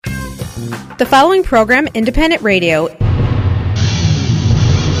The following program, Independent Radio.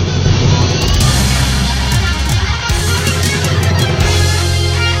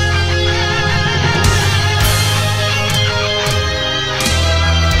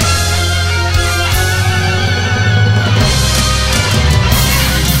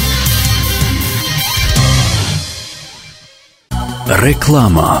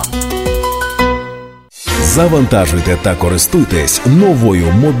 Реклама. Завантажуйте та користуйтесь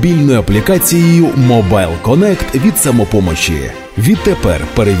новою мобільною аплікацією Mobile Connect від «Самопомочі». Відтепер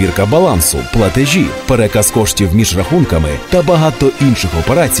перевірка балансу, платежі, переказ коштів між рахунками та багато інших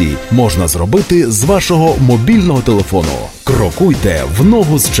операцій можна зробити з вашого мобільного телефону. Крокуйте в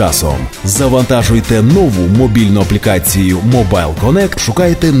ногу з часом. Завантажуйте нову мобільну аплікацію Mobile Connect,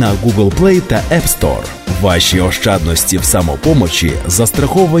 шукайте на Google Play та App Store. Ваші ощадності в «Самопомочі»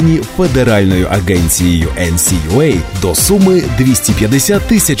 застраховані Федеральною агенцією NCUA до суми $250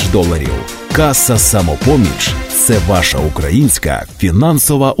 тисяч. Каса «Самопоміч» – це ваша українська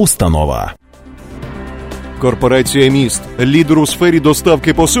фінансова установа. Корпорація «Міст», лідер у сфері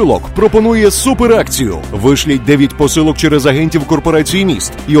доставки посилок, пропонує суперакцію. Вишліть 9 посилок через агентів корпорації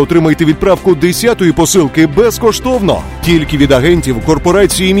 «Міст» і отримайте відправку 10-ї посилки безкоштовно. Тільки від агентів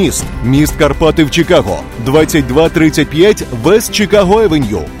корпорації «Міст». Міст Карпати в Чикаго, 2235 Вест Чикаго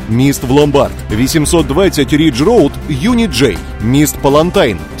Евеню. Міст в Ломбард, 820 Рідж Роуд, Юніт Джей. Міст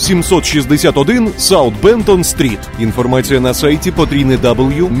Палантайн, 761 Саут Бентон Стріт. Інформація на сайті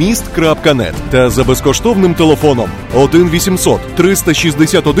www.mist.net та за безкоштовним телефоном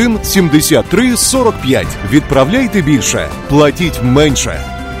 1-800-361-73-45. Відправляйте більше, платіть менше.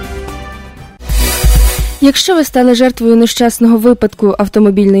 Якщо ви стали жертвою нещасного випадку,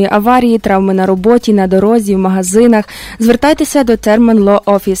 автомобільної аварії, травми на роботі, на дорозі, в магазинах, звертайтеся до Терман Law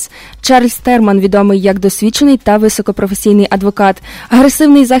Office. Чарльз Терман відомий як досвідчений та високопрофесійний адвокат.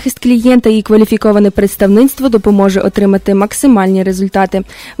 Агресивний захист клієнта і кваліфіковане представництво допоможе отримати максимальні результати.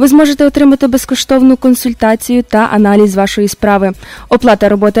 Ви зможете отримати безкоштовну консультацію та аналіз вашої справи. Оплата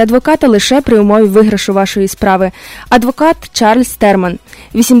роботи адвоката лише при умові виграшу вашої справи. Адвокат Чарльз Терман,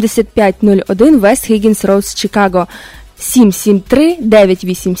 8501 Вест Хіггінс Роуд, Чикаго,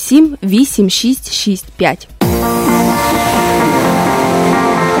 773-987-8665.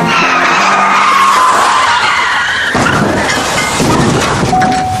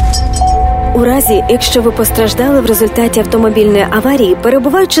 У разі, якщо ви постраждали в результаті автомобільної аварії,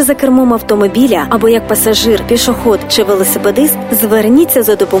 перебуваючи за кермом автомобіля або як пасажир, пішохід чи велосипедист, зверніться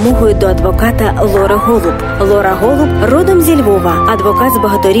за допомогою до адвоката Лори Голуб. Лора Голуб родом зі Львова, адвокат з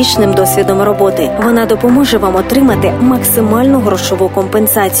багаторічним досвідом роботи. Вона допоможе вам отримати максимальну грошову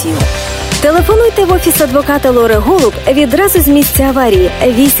компенсацію. Телефонуйте в офіс адвоката Лори Голуб відразу з місця аварії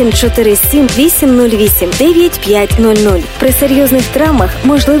 847-808-9500. При серйозних травмах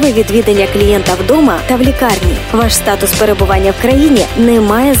можливе відвідання клієнта вдома та в лікарні. Ваш статус перебування в країні не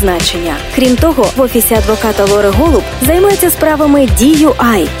має значення. Крім того, в офісі адвоката Лори Голуб займаються справами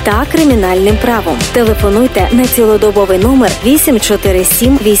DUI та кримінальним правом. Телефонуйте на цілодобовий номер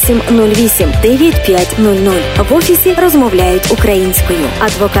 847-808-9500. В офісі розмовляють українською.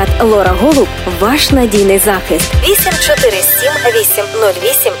 Адвокат Лора Голуб – ваш надійний захист. 847-808-9500.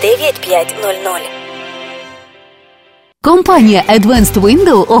 Компанія Advanced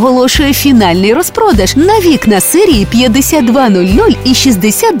Window оголошує фінальний розпродаж на вікна серії 5200 і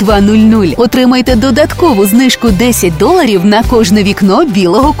 6200. Отримайте додаткову знижку $10 на кожне вікно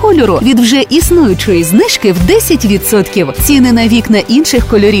білого кольору від вже існуючої знижки в 10%. Ціни на вікна інших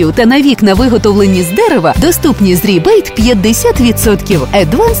кольорів та на вікна, виготовлені з дерева, доступні з рібейт 50%.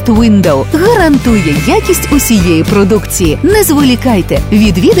 Advanced Window гарантує якість усієї продукції. Не зволікайте,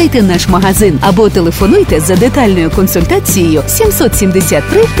 відвідайте наш магазин або телефонуйте за детальною консультацією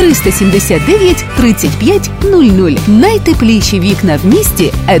 773 379 3500. Найтепліші вікна в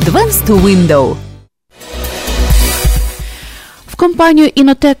місті Advanced Window. Компанію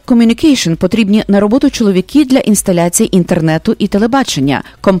Innotech Communication потрібні на роботу чоловіки для інсталяції інтернету і телебачення,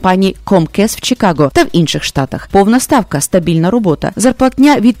 компаній Comcast в Чикаго та в інших штатах. Повна ставка, стабільна робота,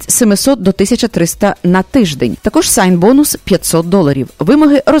 зарплатня від $700 до $1300 на тиждень. Також сайн-бонус $500.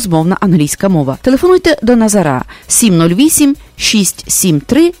 Вимоги – розмовна англійська мова. Телефонуйте до Назара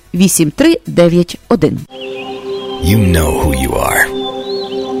 708-673-8391. You know who you are.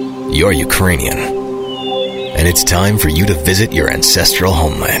 You're Ukrainian. And it's time for you to visit your ancestral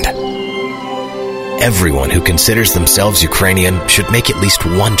homeland. Everyone who considers themselves Ukrainian should make at least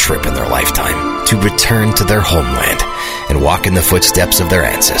one trip in their lifetime to return to their homeland and walk in the footsteps of their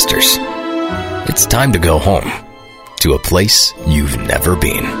ancestors. It's time to go home, to a place you've never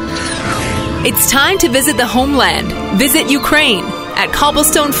been. It's time to visit the homeland. Visit Ukraine. at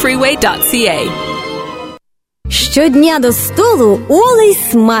cobblestonefreeway.ca. Щодня до столу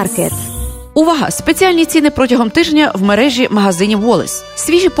Always Market. Увага! Спеціальні ціни протягом тижня в мережі магазинів Wallis.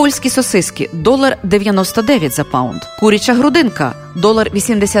 Свіжі польські сосиски – $1.99 за паунд. Куряча грудинка –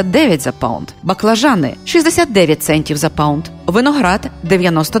 $1.89 за паунд. Баклажани – 69 центів за паунд. Виноград –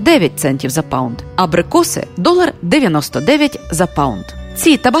 99 центів за паунд. Абрикоси – $1.99 за паунд.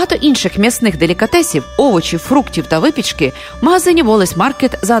 Ці та багато інших м'ясних делікатесів, овочів, фруктів та випічки в магазині Wallis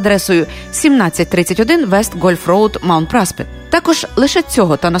Market за адресою 1731 West Golf Road, Маунт Праспет. Також лише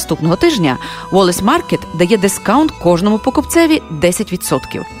цього та наступного тижня Wallis Market дає дискаунт кожному покупцеві 10%.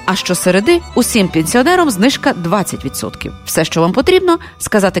 А щосереди усім пенсіонерам знижка 20%. Все, що вам потрібно,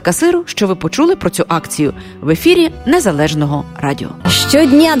 сказати касиру, що ви почули про цю акцію в ефірі Незалежного радіо.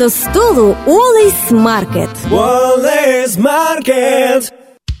 Щодня до столу Always Market. Wallis Market.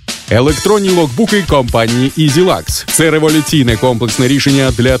 Електронні логбуки компанії EasyLux. Це революційне комплексне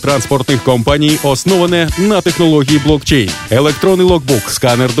рішення для транспортних компаній, основане на технології блокчейн. Електронний логбук,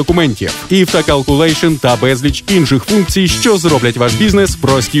 сканер документів, IF та Calculation та безліч інших функцій, що зроблять ваш бізнес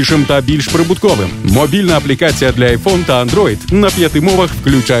простішим та більш прибутковим. Мобільна аплікація для iPhone та Android на 5 мовах,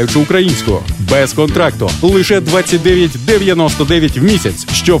 включаючи українську. Без контракту. Лише $29.99 в місяць,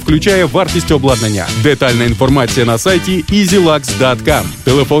 що включає вартість обладнання. Детальна інформація на сайті easylux.com.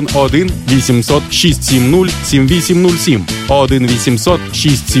 Телефон 1-800-670-7807.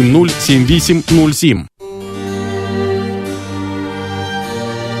 1-800-670-7807.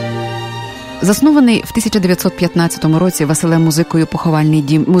 Заснований в 1915 році Василем Музикою поховальний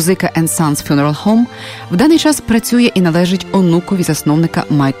дім «Музика & Sons Funeral Home» в даний час працює і належить онукові засновника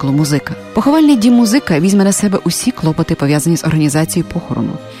Майклу Музика. Поховальний дім «Музика» візьме на себе усі клопоти, пов'язані з організацією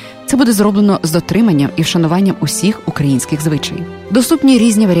похорону. Це буде зроблено з дотриманням і вшануванням усіх українських звичаїв. Доступні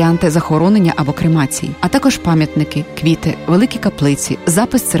різні варіанти захоронення або кремації, а також пам'ятники, квіти, великі каплиці,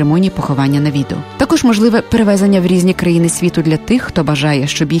 запис церемонії поховання на відео. Також можливе перевезення в різні країни світу для тих, хто бажає,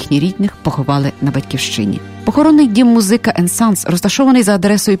 щоб їхні рідних поховали на батьківщині. Похоронний дім «Музика & Sons» розташований за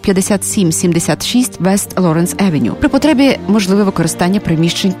адресою 5776 West Lawrence Avenue. При потребі можливе використання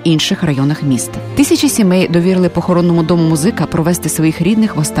приміщень в інших районах міста. Тисячі сімей довірили похоронному дому «Музика» провести своїх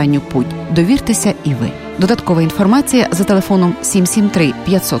рідних в останню путь. Довіртеся і ви. Додаткова інформація за телефоном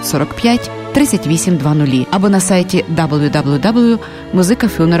 773-545-3820 або на сайті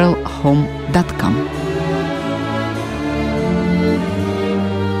www.musicafuneralhome.com.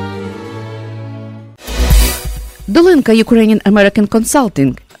 Долинка Ukrainian American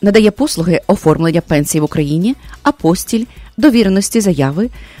Consulting надає послуги оформлення пенсій в Україні, апостіль, довіреності заяви,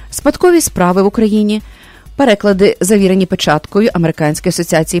 спадкові справи в Україні, переклади, завірені печаткою Американської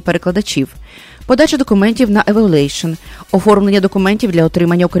асоціації перекладачів, подача документів на evaluation, оформлення документів для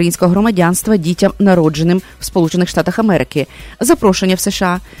отримання українського громадянства дітям, народженим в Сполучених Штатах Америки, запрошення в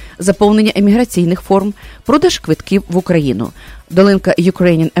США, заповнення еміграційних форм, продаж квитків в Україну. Долинка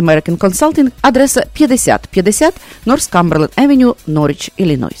Ukrainian American Consulting, адреса 5050 North Cumberland Avenue, Норріч,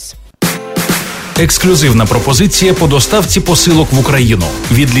 Іллінойс. Ексклюзивна пропозиція по доставці посилок в Україну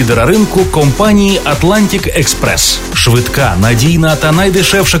від лідера ринку компанії Atlantic Express. Швидка, надійна та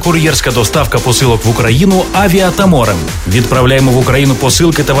найдешевша кур'єрська доставка посилок в Україну авіа та морем. Відправляємо в Україну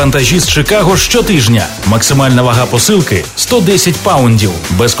посилки та вантажі з Чикаго щотижня. Максимальна вага посилки – 110 паундів.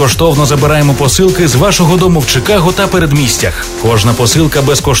 Безкоштовно забираємо посилки з вашого дому в Чикаго та передмістях. Кожна посилка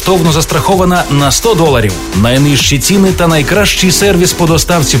безкоштовно застрахована на $100. Найнижчі ціни та найкращий сервіс по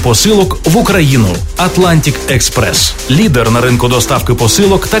доставці посилок в Україну. Atlantic Express. Лідер на ринку доставки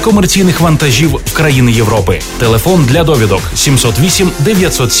посилок та комерційних вантажів в країни Європи. Телефон для довідок 708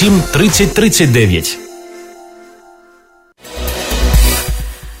 907 3039.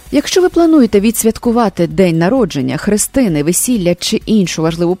 Якщо ви плануєте відсвяткувати день народження, хрестини, весілля чи іншу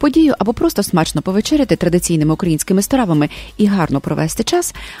важливу подію, або просто смачно повечеряти традиційними українськими стравами і гарно провести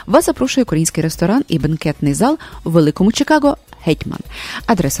час, вас запрошує український ресторан і бенкетний зал у Великому Чикаго «Гетьман».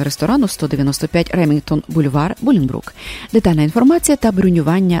 Адреса ресторану 195 Ремінгтон Бульвар, Болінбрук. Детальна інформація та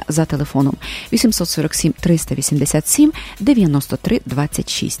бронювання за телефоном 847 387 93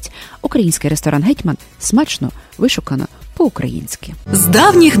 26. Український ресторан «Гетьман» смачно, вишукано, по-українськи. З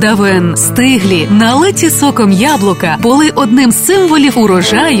давніх давен стиглі, налиті соком яблука були одним з символів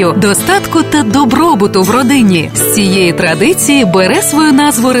урожаю, достатку та добробуту в родині. З цієї традиції бере свою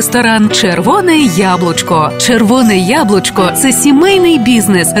назву ресторан «Червоне яблучко». «Червоне яблучко» – це сімейний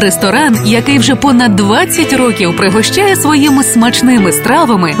бізнес, ресторан, який вже понад 20 років пригощає своїми смачними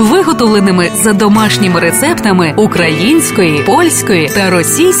стравами, виготовленими за домашніми рецептами української, польської та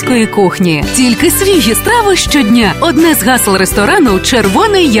російської кухні. Тільки свіжі страви щодня – одне з гасел ресторану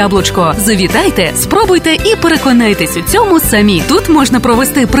 «Червоне яблучко». Завітайте, спробуйте і переконайтесь у цьому самі. Тут можна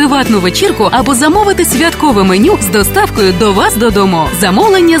провести приватну вечірку або замовити святкове меню з доставкою до вас додому.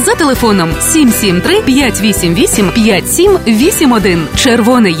 Замовлення за телефоном 773-588-5781.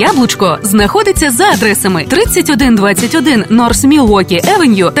 «Червоне яблучко» знаходиться за адресами 3121 North Milwaukee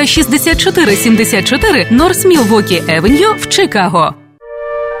Avenue та 6474 North Milwaukee Avenue в Чикаго.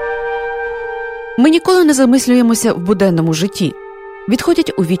 Ми ніколи не замислюємося в буденному житті.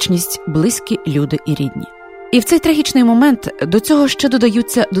 Відходять у вічність близькі люди і рідні. І в цей трагічний момент до цього ще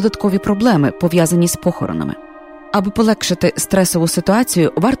додаються додаткові проблеми, пов'язані з похоронами. Аби полегшити стресову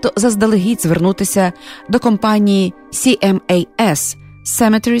ситуацію, варто заздалегідь звернутися до компанії CMAS –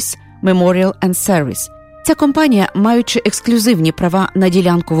 Cemeteries, Memorial and Service. Ця компанія, маючи ексклюзивні права на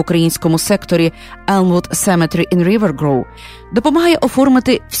ділянку в українському секторі Elmwood Cemetery in River Grove, допомагає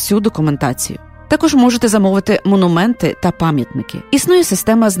оформити всю документацію. Також можете замовити монументи та пам'ятники. Існує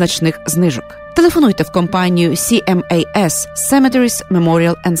система значних знижок. Телефонуйте в компанію CMAS Cemeteries,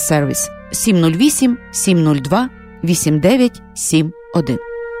 Memorial and Service 708-702-8971.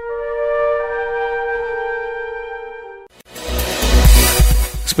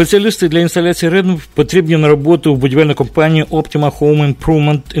 Спеціалісти для інсталяції РЕД потрібні на роботу в будівельній компанії Optima Home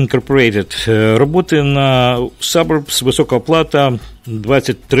Improvement Incorporated. Роботи на Suburbs, висока оплата,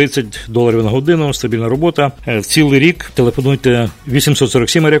 $20-30 на годину, стабільна робота. Цілий рік телефонуйте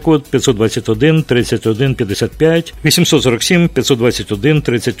 847 арякод 521 31 55, 847 521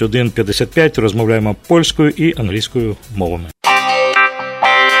 31 55. Розмовляємо польською і англійською мовами.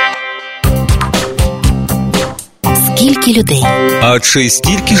 Скільки людей? А чи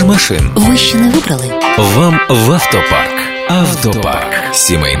стільки ж машин? Ви ще не вибрали? Вам в автопарк. Автопарк.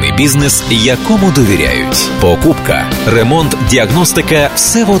 Сімейний бізнес, якому довіряють. Покупка, ремонт, діагностика –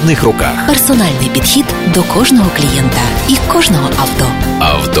 все в одних руках. Персональний підхід до кожного клієнта і кожного авто.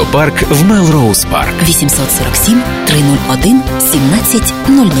 Автопарк в Мелроуз Парк.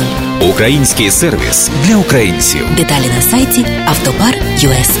 847-301-1700. Український сервіс для українців. Деталі на сайті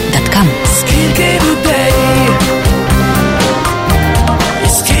автопар.us.com. Скільки людей, і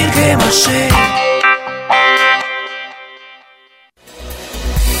скільки машин.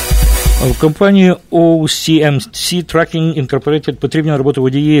 В компанії OCMC Trucking Incorporated потрібна робота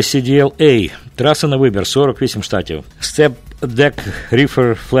водії CDL-A. Траса на вибір, 48 штатів. Step Deck,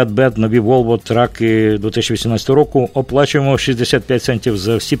 Reefer, Flatbed, нові Volvo траки 2018 року. Оплачуємо 65 центів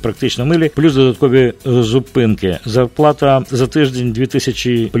за всі практично милі, плюс додаткові зупинки. Зарплата за тиждень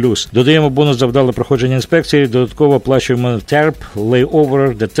 2000+. Додаємо бонус за вдале проходження інспекції. Додатково оплачуємо TARP,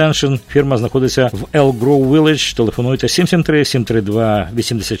 Layover, Detention. Фірма знаходиться в Elk Grove Village. Телефонуйте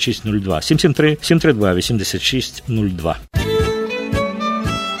 773-732-8602. 773-732-8602.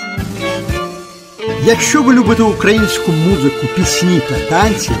 Якщо ви любите українську музику, пісні та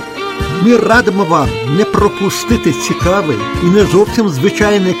танці, ми радимо вам не пропустити цікавий і не зовсім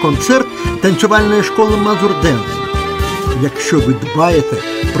звичайний концерт танцювальної школи Мазурденс. Якщо ви дбаєте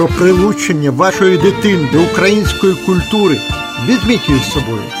про прилучення вашої дитини до української культури, візьміть її з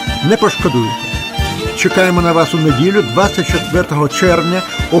собою, не пошкодуйте. Чекаємо на вас у неділю, 24 червня,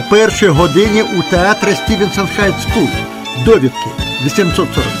 о 1-й годині у театрі Стівенсон Хайт Скул. Довідки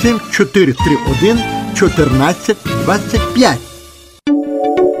 847-431-1425.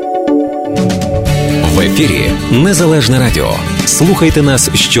 В ефірі Незалежне Радіо. Слухайте нас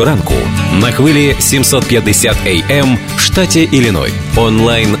щоранку на хвилі 750 AM в штаті Ілліной.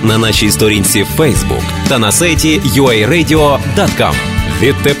 Онлайн на нашій сторінці в Facebook та на сайті uaradio.com.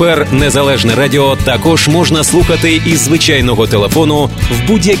 Відтепер Незалежне Радіо також можна слухати із звичайного телефону в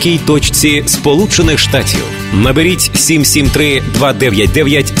будь-якій точці Сполучених Штатів. Наберіть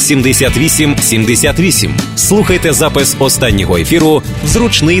 773-299-78-78. Слухайте запис останнього ефіру в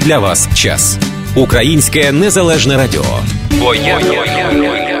зручний для вас час. Українське Незалежне Радіо.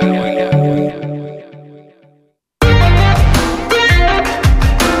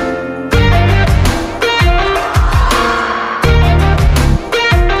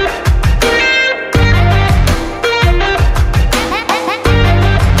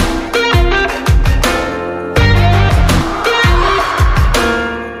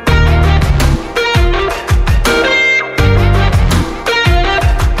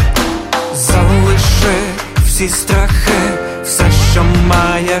 Всі страхи, все, що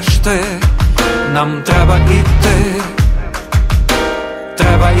маєш ти, нам треба іти,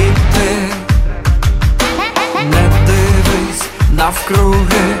 треба іти. Не дивись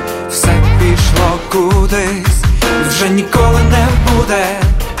навкруги, все пішло кудись, вже ніколи не буде,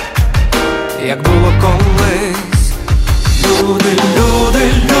 як було колись. Люди, люди,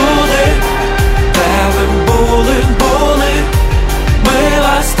 люди, де ви були, були.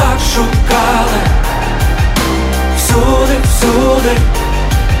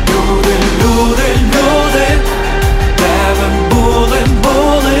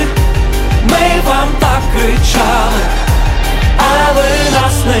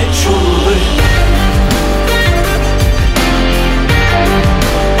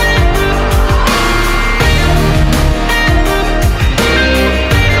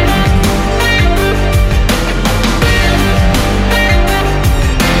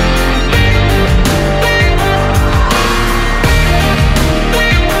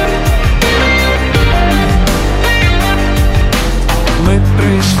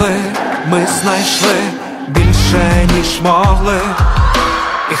 ми знайшли більше, ніж могли.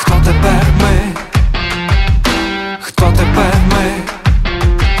 І хто тепер ми? Хто тепер ми?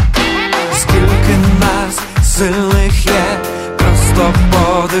 Скільки нас сильних є, просто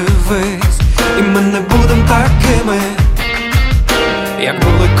подивись. І ми не будем такими, як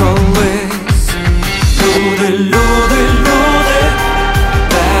були колись. Люди, люди, люди,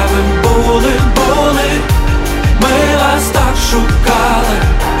 де ви були, були? Ми вас так шукали,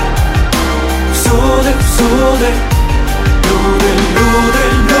 всюди, всюди. Люди, люди,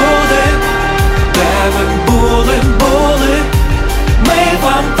 люди, де ви були, були? Ми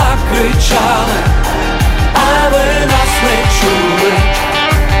вам так кричали, а ви нас не чули.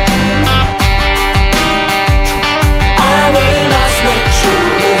 А ви нас не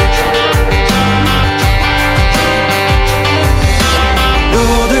чули.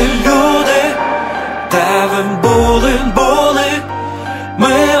 Люди, люди, де ви були, були?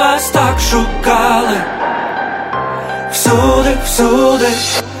 Ми вас так шукали, всюди, всюди.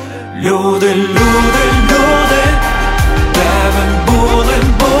 Люди, люди, люди, де ви були,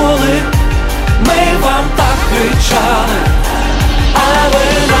 були? Ми вам так кричали, а ви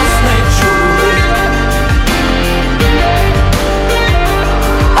нас не чули.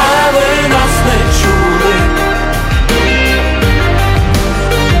 А ви нас не чули.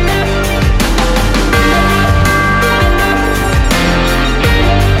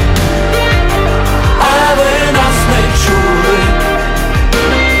 А ви нас не чули.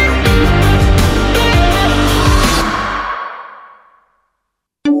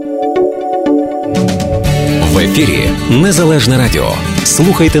 В ефірі Незалежне Радіо.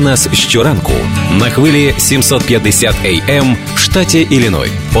 Слухайте нас щоранку на хвилі 750 AM в штаті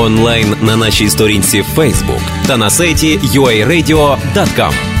Ілліной. Онлайн на нашій сторінці Facebook та на сайті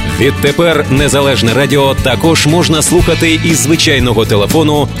uaradio.com. Відтепер Незалежне Радіо також можна слухати із звичайного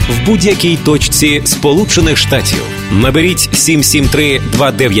телефону в будь-якій точці Сполучених Штатів. Наберіть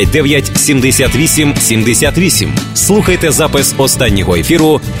 773-299-78-78. Слухайте запис останнього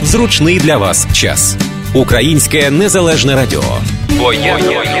ефіру в зручний для вас час. Українське Незалежне Радіо. Бо я.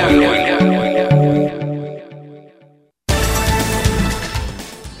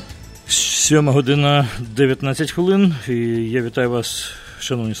 7:19, і я вітаю вас,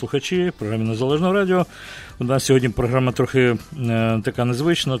 шановні слухачі, в програмі Незалежного радіо. У нас сьогодні програма трохи така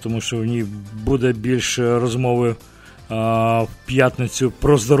незвична, тому що в ній буде більше розмови в п'ятницю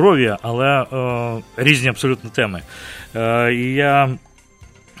про здоров'я, але різні абсолютно теми. І я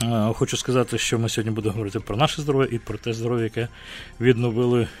хочу сказати, що ми сьогодні будемо говорити про наше здоров'я і про те здоров'я, яке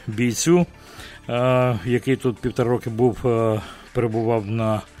відновили бійцю, який тут 1,5 роки перебував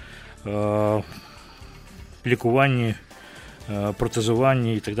на лікуванні,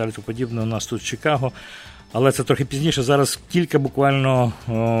 протезуванні і так далі, то подібне у нас тут в Чикаго. Але це трохи пізніше. Зараз кілька буквально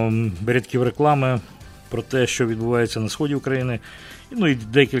рядків реклами про те, що відбувається на сході України, ну і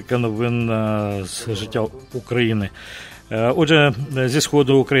декілька новин з життя України. Отже, зі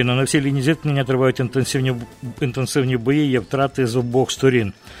сходу України на всій лінії зіткнення тривають інтенсивні бої, є втрати з обох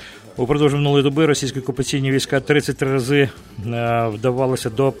сторін. Упродовж минулої доби російські окупаційні війська 33 рази вдавалися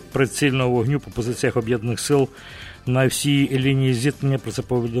до прицільного вогню по позиціях Об'єднаних сил на всій лінії зіткнення. Про це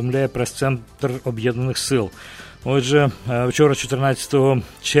повідомляє прес-центр Об'єднаних сил. Отже, вчора, 14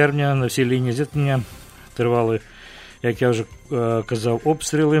 червня, на всій лінії зіткнення тривали, як я вже казав,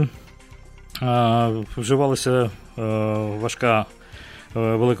 обстріли. Вживалася важка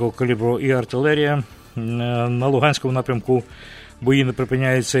великого калібру і артилерія. На Луганському напрямку бої не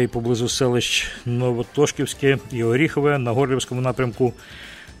припиняються і поблизу селищ Новотошківське і Оріхове. На Горлівському напрямку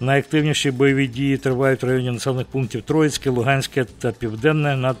найактивніші бойові дії тривають в районі населених пунктів Троїцьке, Луганське та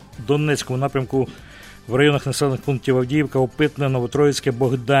Південне. На Донецькому напрямку в районах населених пунктів Авдіївка, Опитне, Новотроїцьке,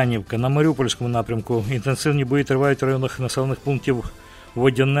 Богданівка. На Маріупольському напрямку інтенсивні бої тривають в районах населених пунктів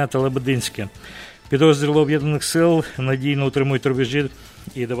Водяне та Лебединське. Підрозділи Об'єднаних сил надійно утримують рубежі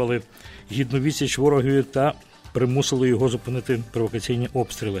і давали гідну відсіч ворогові та примусили його зупинити провокаційні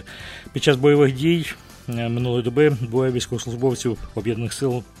обстріли. Під час бойових дій минулої доби двоє військовослужбовців Об'єднаних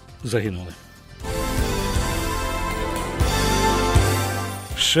сил загинули.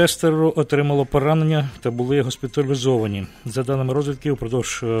 6 отримало поранення та були госпіталізовані. За даними розвідки,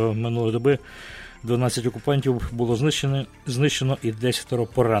 упродовж минулої доби 12 окупантів було знищено і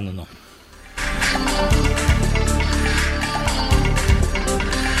 10 поранено.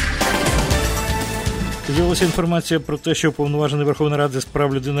 З'явилася інформація про те, що уповноважений Верховної Ради з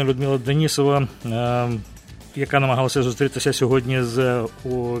прав людини Людмила Денісова, яка намагалася зустрітися сьогодні з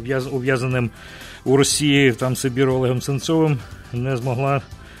ув'язненим у Росії там Сибіру Олегом Сенцовим, не змогла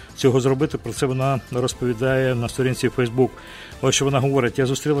цього зробити. Про це вона розповідає на сторінці Facebook. Ось що вона говорить. Я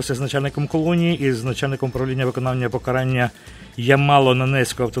зустрілася з начальником колонії і з начальником управління виконання покарання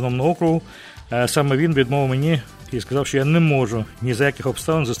Ямало-Ненецького автономного округу. Саме він відмовив мені і сказав, що я не можу ні за яких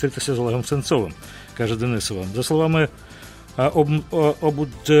обставин зустрітися з Олегом Сенцовим, каже Денисова. За словами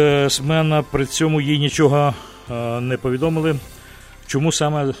омбудсмена, при цьому їй нічого не повідомили, чому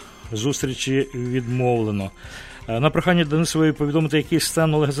саме зустрічі відмовлено. На прохання Денисової повідомити, який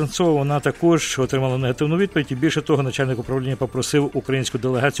стан Олега Сенцова, вона також отримала негативну відповідь. І більше того, начальник управління попросив українську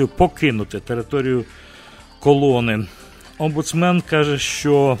делегацію покинути територію колони. Омбудсмен каже,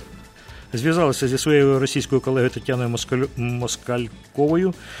 що зв'язалися зі своєю російською колегою Тетяною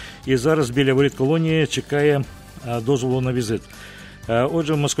Москальковою і зараз біля воріт колонії чекає дозволу на візит.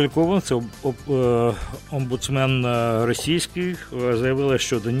 Отже, Москалькова, це омбудсмен російський, заявила,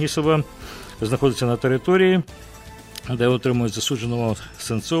 що Денисова знаходиться на території, де отримують засудженого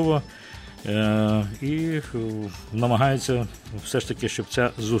Сенцова, і намагаються все ж таки, щоб ця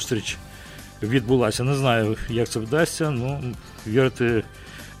зустріч відбулася. Не знаю, як це вдасться, вірити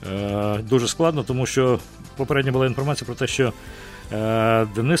дуже складно, тому що попередня була інформація про те, що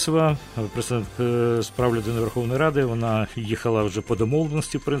Денисова, представник з прав людини Верховної Ради, вона їхала вже по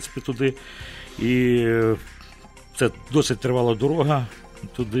домовленості, в принципі, туди, і це досить тривала дорога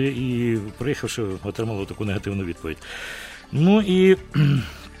туди, і приїхавши, отримала таку негативну відповідь. І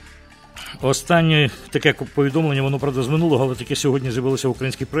останнє таке повідомлення, воно, правда, з минулого, але таке сьогодні з'явилося в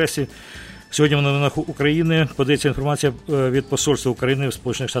українській пресі. Сьогодні в новинах України подається інформація від посольства України в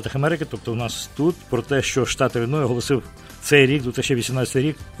Сполучених Штатах Америки, тобто у нас тут, про те, що штат Іллінойс оголосив цей рік, 2018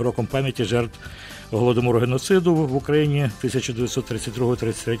 рік, роком пам'яті жертв Голодомору геноциду в Україні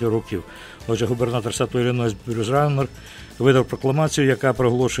 1932-33 років. Отже, губернатор штату Іллінойс Брюс Раннер видав прокламацію, яка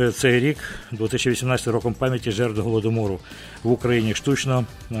проголошує цей рік, 2018 роком пам'яті жертв Голодомору в Україні, штучно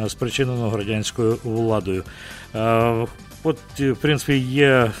спричиненого радянською владою. От, в принципі,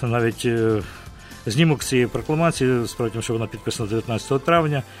 є навіть знімок цієї прокламації, справді, що вона підписана 19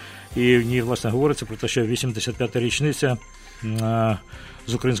 травня, і в ній, власне, говориться про те, що 85-та річниця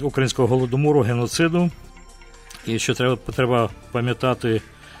з українського голодомору, геноциду, і що треба пам'ятати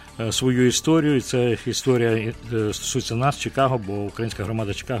свою історію, і ця історія стосується нас, Чикаго, бо українська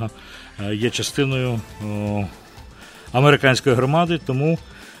громада Чикаго є частиною американської громади, тому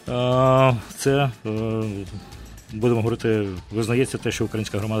це, будемо говорити, визнається те, що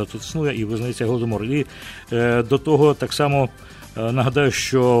українська громада тут існує, і визнається Голодомор. І до того так само нагадаю,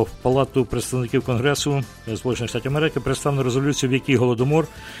 що в Палату представників Конгресу Сполучених Штатів Америки представлено резолюцію, в якій Голодомор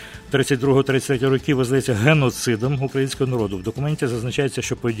 32-33 років визнається геноцидом українського народу. В документі зазначається,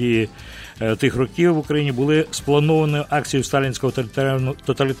 що події тих років в Україні були сплановані акцією сталінського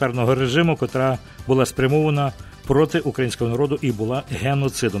тоталітарного режиму, котра була спрямована проти українського народу і була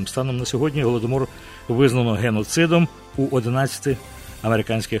геноцидом. Станом на сьогодні Голодомор визнано геноцидом у 11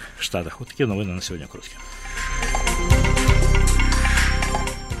 американських штатах. Ось такі новини на сьогодні короткі.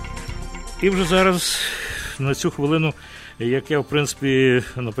 І вже зараз, на цю хвилину, як я, в принципі,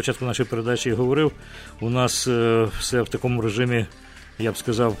 на початку нашої передачі і говорив, у нас все в такому режимі, я б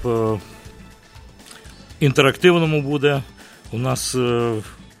сказав, інтерактивному буде. У нас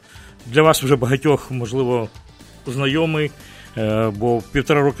для вас вже багатьох, можливо, знайомий, бо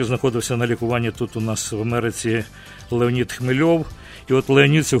 1,5 роки знаходився на лікуванні тут у нас в Америці Леонід Хмельов. І от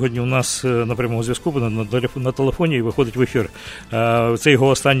Леонід сьогодні у нас на прямому зв'язку, на телефоні, і виходить в ефір. Це його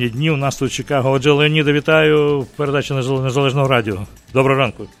останні дні у нас тут в Чикаго. Отже, Леоніда, вітаю в передачі Незалежного радіо. Доброго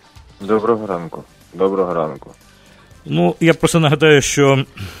ранку. Доброго ранку. Доброго ранку. Я просто нагадаю, що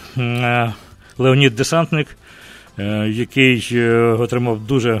Леонід десантник, який отримав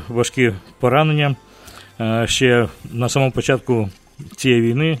дуже важкі поранення ще на самому початку цієї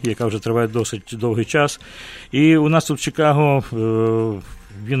війни, яка вже триває досить довгий час. І у нас тут в Чикаго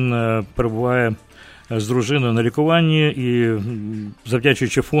він перебуває з дружиною на лікуванні, і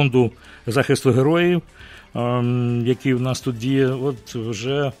завдячуючи фонду захисту героїв, який у нас тут діє, от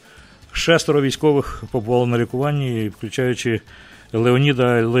вже 6 військових побувало на лікуванні, включаючи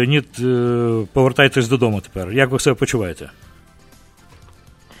Леоніда. Леонід, повертайтесь додому тепер. Як ви себе почуваєте?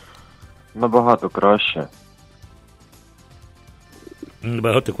 Набагато краще.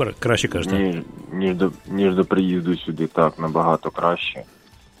 Набагато краще, кажете? Ніж до приїзду сюди, так, набагато краще.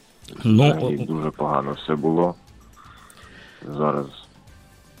 Дуже погано все було. Зараз.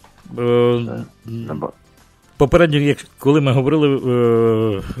 Попередньо, коли ми говорили,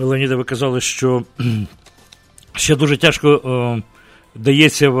 Леоніда, ви казали, що ще дуже тяжко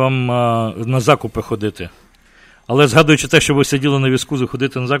дається вам на закупи ходити. Але згадуючи те, що ви сиділи на візку,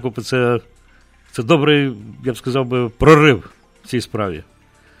 ходити на закупи, це добрий, я б сказав би, прорив в цій справі.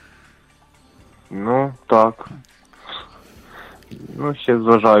 Ну, так. Ну, ще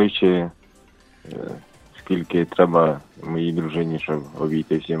зважаючи, скільки треба моїй дружині, щоб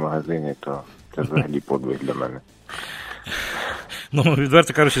обійти всі магазини, то це взагалі подвиг для мене. Ну,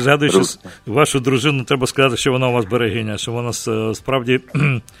 відверто кажучи, згадуючи вашу дружину, треба сказати, що вона у вас берегиня, що вона справді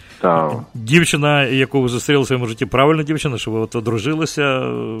дівчина, яку ви зустріли в своєму житті, правильна дівчина, що ви от одружилися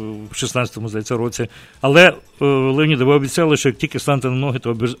в 16-му, здається, році. Але, Леоніде, ви обіцяли, що як тільки станете на ноги,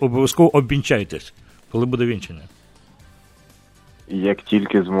 то обов'язково обвінчайтесь, коли буде вінчання. Як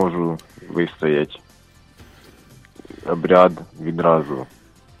тільки зможу вистояти обряд відразу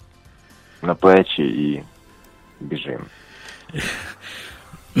на плечі і біжимо.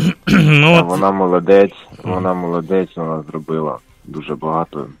 Ну, вона молодець, вона зробила дуже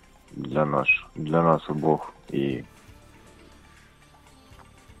багато для нас обох, і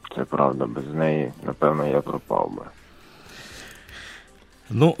це правда, без неї, напевно, я пропав би.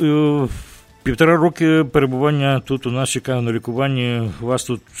 Ну, 1,5 роки перебування тут у нас чекає на лікуванні, у вас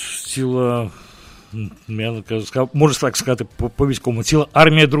тут ціла, я можу так сказати по-військовому, ціла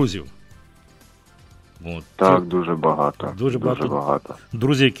армія друзів. От. Так, дуже багато. Дуже багато.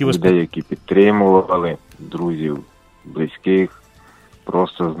 Друзі, які вас... Людей, які підтримували, друзів, близьких,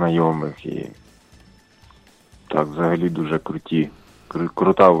 просто знайомих. І так, взагалі дуже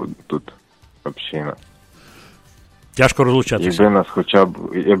крута тут община. Тяжко розлучатися.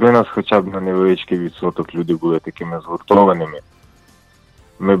 Якби нас хоча б на невеличкий відсоток люди були такими згуртованими,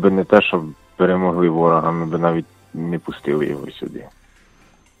 ми б не те, щоб перемогли ворога, ми б навіть не пустили його сюди.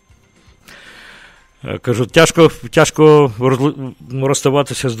 Кажу, тяжко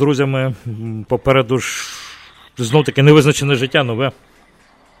розставатися з друзями, попереду ж знов-таки невизначене життя, нове.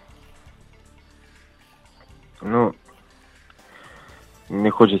 Ну,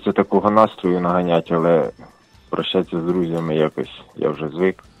 не хочеться такого настрою наганяти, але прощатися з друзями якось я вже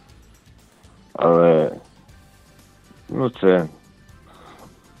звик. Але, ну, це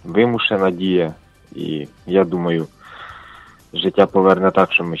вимушена дія, і я думаю, життя поверне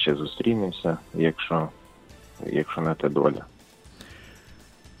так, що ми ще зустрінемося, якщо не те доля.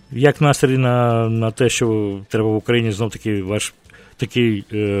 Як настрій на те, що треба в Україні знов-таки ваш такий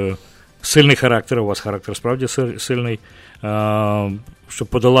сильний характер, у вас характер справді сильний, щоб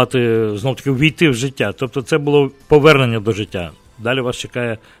подолати, знов-таки ввійти в життя. Тобто це було повернення до життя. Далі вас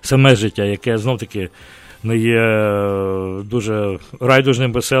чекає саме життя, яке знов-таки не є дуже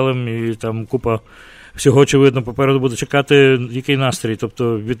райдужним, веселим, і там купа всього, очевидно, попереду буде чекати, який настрій,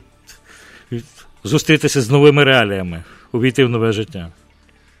 тобто зустрітися з новими реаліями, увійти в нове життя.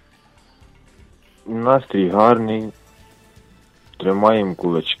 Настрій гарний, тримаємо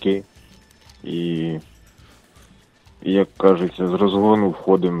кулачки і, як кажеться, з розгону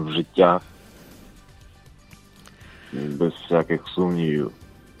входимо в життя, без всяких сумнівів.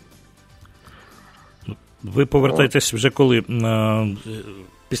 Ви повертаєтесь вже коли?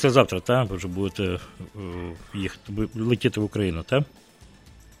 Післязавтра, так? Ви вже будете летіти в Україну, так?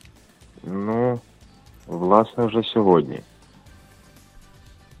 Ну, власне, вже сьогодні.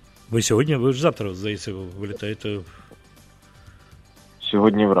 Ви сьогодні? Ви ж завтра, здається, вилітаєте?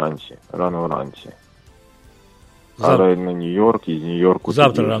 Сьогодні вранці, рано вранці. Але на Нью-Йорк, і з Нью-Йорку...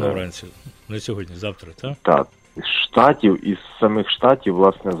 Завтра рано вранці, не сьогодні, завтра, так? Так, із самих штатів,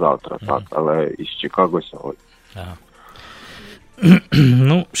 власне, завтра, так, але із Чикаго сьогодні. Ага.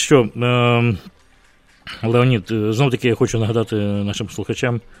 Ну, що, Леонід, знов-таки я хочу нагадати нашим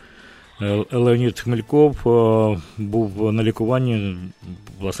слухачам, Леонід Хмельков був на лікуванні,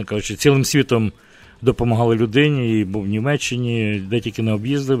 власне кажучи, цілим світом допомагали людині, і був в Німеччині, де тільки не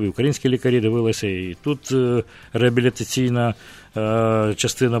об'їздив, і українські лікарі дивилися, і тут реабілітаційна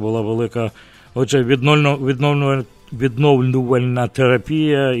частина була велика. Отже, відновлювальна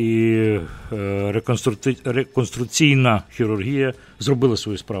терапія і реконструкційна хірургія зробили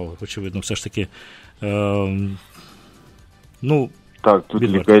свою справу, очевидно, все ж таки. Так, тут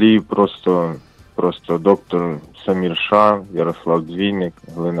лікарі просто доктор Самір Ша, Ярослав Дзвійник,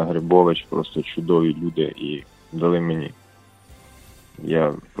 Галина Грибович, просто чудові люди і дали мені.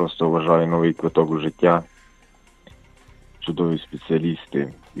 Я просто вважаю новий квиток у життя, чудові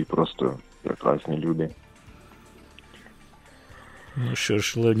спеціалісти і просто прекрасні люди. Ну що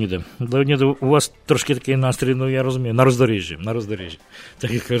ж, Леоніде, у вас трошки такий настрій, ну я розумію, на роздоріжжі,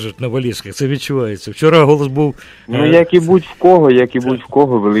 так як кажуть, на валізках, це відчувається. Вчора голос був... Ну, як і будь-в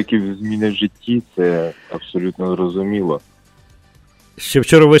кого, великі зміни в житті, це абсолютно зрозуміло. Ще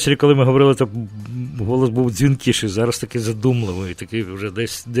вчора ввечері, коли ми говорили, то голос був дзвінкіший, зараз такий задумливий, такий вже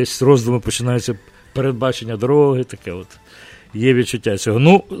десь роздуми починаються, передбачення дороги, таке от. Є відчуття цього.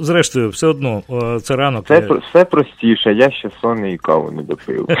 Ну, зрештою, все одно, це ранок. Все простіше, я ще сонний і каву не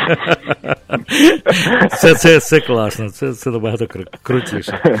допив. Це класно, це набагато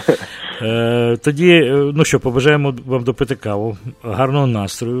крутіше. Тоді, ну що, побажаємо вам допити каву, гарного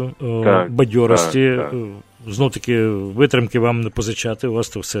настрою, бадьорості. Знов-таки витримки вам не позичати, у вас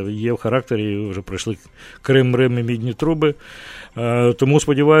то все є в характері, вже пройшли Крим, Рим і мідні труби. Тому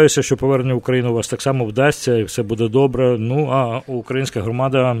сподіваюся, що повернення в Україну у вас так само вдасться і все буде добре. Ну, а українська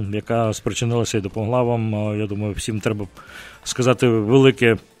громада, яка спричинилася і допомогла вам, я думаю, всім треба сказати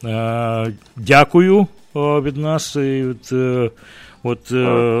велике дякую від нас і від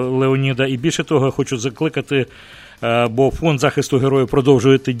Леоніда. І більше того, я хочу закликати, бо фонд захисту героїв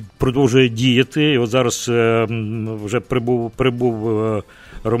продовжує діяти. І от зараз вже прибув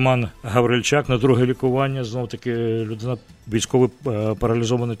Роман Гаврильчак на друге лікування. Знов-таки людина військовий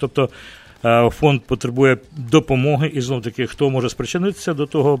паралізований. Тобто фонд потребує допомоги. І знов-таки, хто може спричинитися до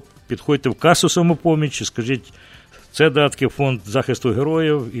того, підходьте в касу самопомічі, скажіть, це датки фонд захисту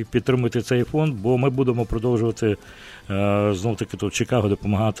героїв, і підтримуйте цей фонд, бо ми будемо продовжувати знов-таки тут в Чикаго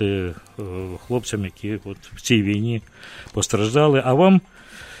допомагати хлопцям, які от в цій війні постраждали. А вам,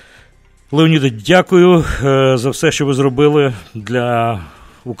 Леоніде, дякую за все, що ви зробили для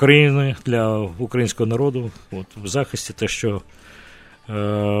України, для українського народу, от, в захисті те, що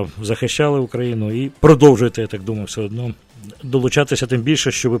захищали Україну, і продовжуєте, я так думаю, все одно долучатися, тим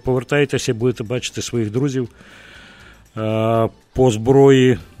більше, що ви повертаєтеся і будете бачити своїх друзів по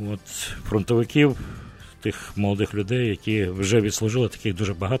зброї, от, фронтовиків, тих молодих людей, які вже відслужили, таких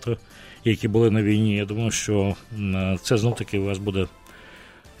дуже багато, які були на війні. Я думаю, що це знов-таки у вас буде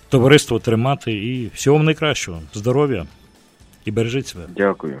товариство тримати, і всього вам найкращого, здоров'я і бережіть себе.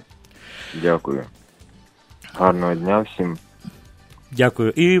 Дякую. Гарного дня всім.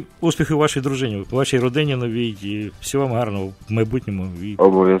 Дякую. І успіхів вашій дружині, вашій родині новій, і всього вам гарного в майбутньому. І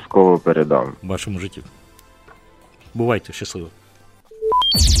обов'язково передам. В вашому житті. Бувайте, щасливо.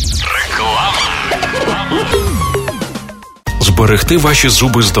 Зберегти ваші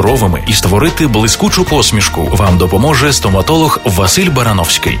зуби здоровими і створити блискучу посмішку вам допоможе стоматолог Василь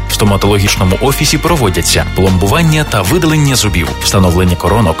Барановський. В стоматологічному офісі проводяться пломбування та видалення зубів, встановлення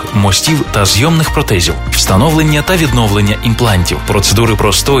коронок, мостів та зйомних протезів, встановлення та відновлення імплантів, процедури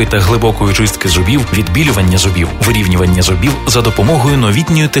простої та глибокої чистки зубів, відбілювання зубів, вирівнювання зубів за допомогою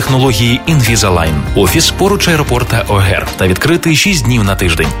новітньої технології Invisalign. Офіс поруч аеропорта Огер та відкритий 6 днів на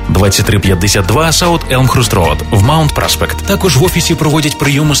тиждень. 2352 South Elmhurst Road в Маунт Проспект. Також в офісі проводять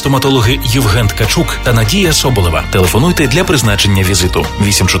прийоми стоматологи Євген Ткачук та Надія Соболева. Телефонуйте для призначення візиту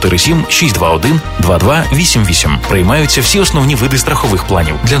 847-621-2288. Приймаються всі основні види страхових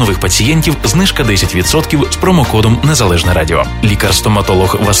планів. Для нових пацієнтів знижка 10% з промокодом «Незалежне радіо».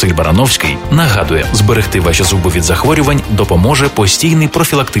 Лікар-стоматолог Василь Барановський нагадує, зберегти ваші зуби від захворювань допоможе постійний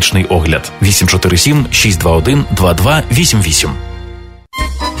профілактичний огляд. 847-621-2288.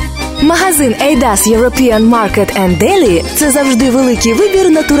 Магазин Eidas European Market and Deli – це завжди великий вибір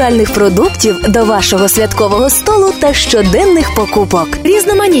натуральних продуктів до вашого святкового столу та щоденних покупок.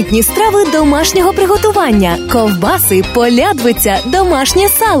 Різноманітні страви домашнього приготування, ковбаси, полядвиця, домашнє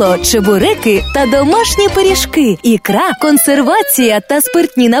сало, чебуреки та домашні пиріжки, ікра, консервація та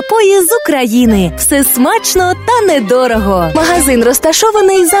спиртні напої з України. Все смачно та недорого. Магазин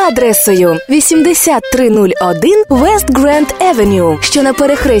розташований за адресою 8301 West Grand Avenue, що на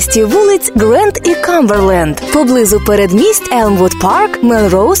перехресті вулиць Грент і Камберленд, поблизу передмість Елмвуд Парк,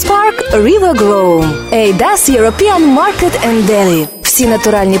 Мелроуз Парк, Рівер Гроу. Eidas European Market and Deli. Всі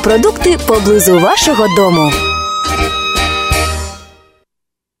натуральні продукти поблизу вашого дому.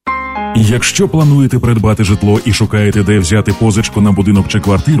 Якщо плануєте придбати житло і шукаєте, де взяти позичку на будинок чи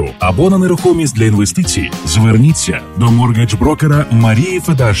квартиру, або на нерухомість для інвестицій, зверніться до моргедж-брокера Марії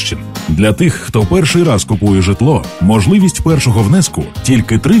Федащин. Для тих, хто перший раз купує житло, можливість першого внеску –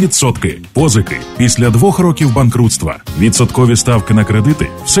 тільки 3% позики після 2 років банкрутства. Відсоткові ставки на кредити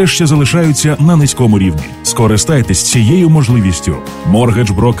все ще залишаються на низькому рівні. Скористайтесь цією можливістю.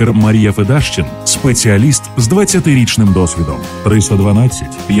 Моргедж-брокер Марія Федащин – спеціаліст з 20-річним досвідом.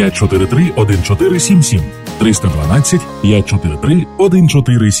 312-543-1477.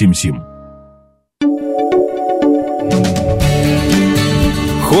 312-543-1477.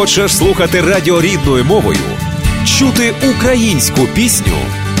 Хочеш слухати радіо рідною мовою? Чути українську пісню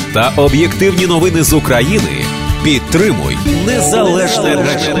та об'єктивні новини з України? Підтримуй Незалежне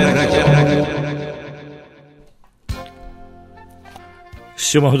радіо.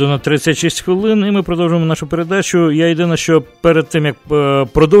 7:36, і ми продовжуємо нашу передачу. Я єдине, що перед тим, як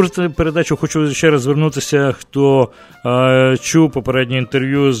продовжити передачу, хочу ще раз звернутися, хто чув попереднє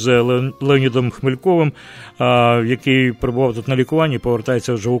інтерв'ю з Леонідом Хмельковим, який перебував тут на лікуванні,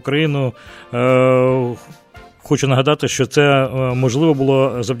 повертається вже в Україну. Хочу нагадати, що це можливо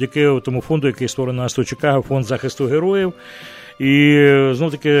було завдяки тому фонду, який створений у Чикаго, фонд захисту героїв. І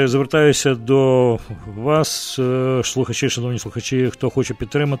знов-таки звертаюся до вас, слухачі, шановні слухачі, хто хоче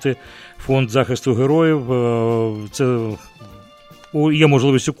підтримати фонд захисту героїв. Це є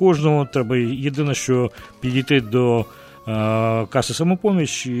можливість у кожного. Треба єдине, що підійти до каси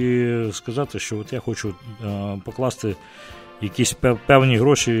 «Самопоміч» і сказати, що от я хочу покласти якісь певні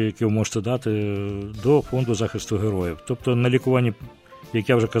гроші, які ви можете дати до фонду захисту героїв. Тобто на лікуванні, як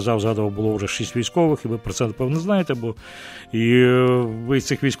я вже казав, згадував, було вже 6 військових, і ви про це, напевно, знаєте, бо і ви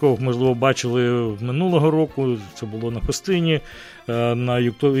цих військових, можливо, бачили минулого року, це було на фестині, на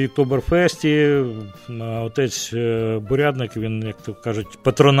Юктоберфесті, отець Бурядник, він, як то кажуть,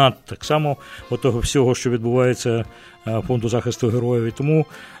 патронат так само того всього, що відбувається фонду захисту героїв. І тому,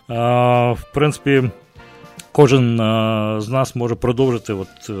 в принципі, кожен з нас може продовжити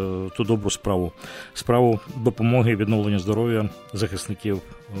ту добру справу допомоги і відновлення здоров'я захисників,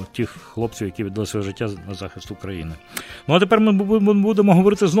 тих хлопців, які віддали своє життя на захист України. Ну, а тепер ми будемо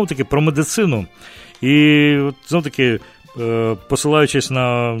говорити знов-таки про медицину. І знов-таки, посилаючись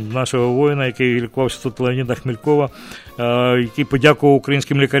на нашого воїна, який лікувався тут, Леоніда Хмелькова, який подякував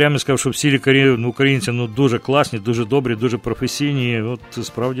українським лікарям і сказав, що всі лікарі, українці, дуже класні, дуже добрі, дуже професійні. От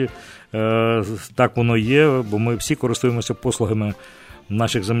справді так воно є, бо ми всі користуємося послугами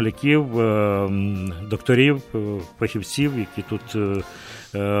наших земляків, докторів, фахівців, які тут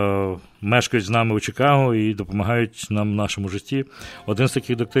мешкають з нами у Чикаго і допомагають нам в нашому житті. Один з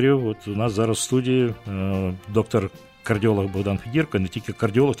таких докторів у нас зараз в студії, доктор-кардіолог Богдан Федірко, не тільки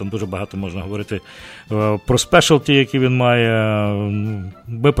кардіолог, там дуже багато можна говорити про спешалті, які він має.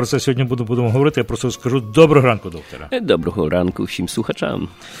 Ми про це сьогодні будемо говорити, я просто скажу доброго ранку, доктора. Доброго ранку всім слухачам.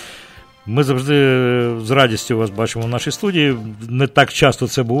 Ми завжди з радістю вас бачимо в нашій студії. Не так часто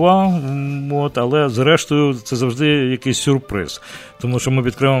це буває, але зрештою це завжди якийсь сюрприз. Тому що ми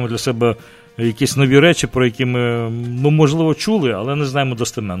відкриваємо для себе якісь нові речі, про які ми, можливо, чули, але не знаємо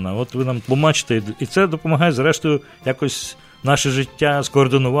достеменно. От ви нам тлумачите, і це допомагає зрештою якось наше життя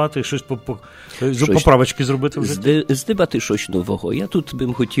скоординувати, щось поправочки зробити в житті. Здибати щось нового. Я тут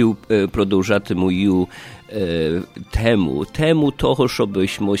бим хотів продовжати мою тему того,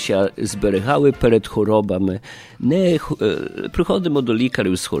 щоbyśmy зберігали перед хворобами. Не приходимо до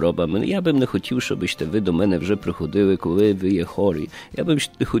лікарів з хворобами. Я бим не хотів, щоbyście ви до мене вже приходили, коли ви є хворі. Я бим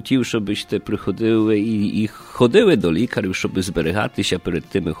хотів, щоbyście приходили і ходили до лікарів, щоб зберігатися перед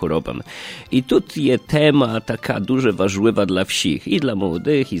тими хворобами. І тут є тема така дуже важлива для всіх. І для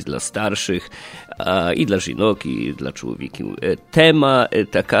молодих, і для старших, і для жінок, і для чоловіків. Тема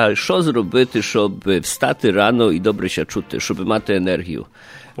така, що зробити, щоб встати рано і добре się чути, щоб мати енергію.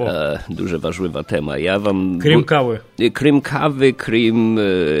 Дуже важлива тема. Крім кави. Крім кави, крім,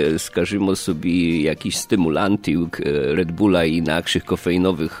 скажімо собі, якісь стимулантів, Red Bulla і інакших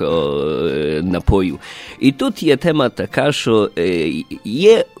кофеїнових напоїв. І тут є тема така, що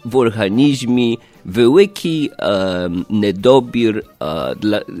є в організмі великий недобір в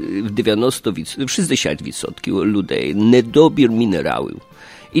 60% людей, недобір мінералів.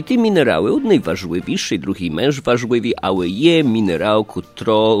 І ті мінерали, одні важливіші, другі менш важливі, але є мінерал,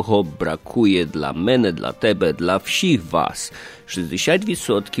 котрого бракує для мене, для тебе, для всіх вас.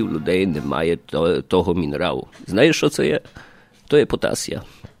 60% людей не має того мінералу. Знаєш, що це є? То є потасія.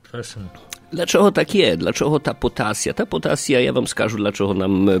 Dlaczego tak jest? Dlaczego ta potasja? Ta potasja, ja wam скажу, dlaczego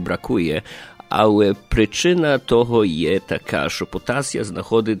nam brakuje, але причина того є така, що потасія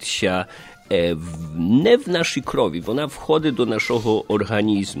знаходиться не в нашій крові, вона входить до нашого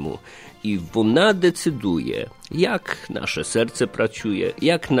організму. І вона децидує, як наше серце працює,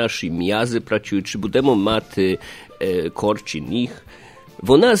 як наші м'язи працюють, чи будемо мати корчі ніг.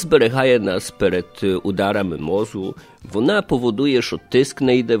 Вона зберігає нас перед ударами мозку, вона поводує, що тиск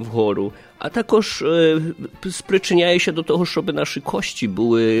не йде вгору, а також спричиняє się до того, щоб наші кості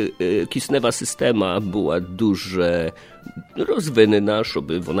були, киснева система була дуже розвинена,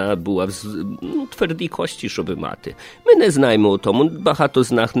 щоб вона була тверді кості, щоб мати. Ми не знаємо о тому, багато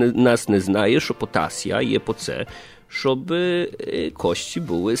з нас не знає, що потасія є по це, щоб кості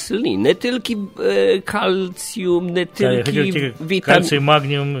були сильні. Не тільки кальціум, не тільки кальцій,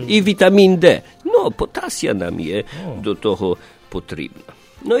 магніум і вітамін Д. Ну, потасія нам є до того потрібна.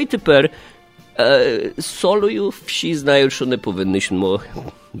 Ну і тепер Солою всі знають, що не повинні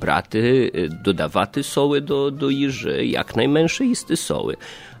брати, додавати соли до їжі, якнайменше їсти соли.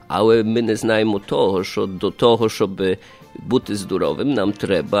 Але ми не знаємо того, що до того, щоб бути здоровим, нам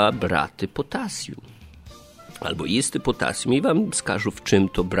треба брати потасіум. Або їсти потасіум. І вам скажу, в чим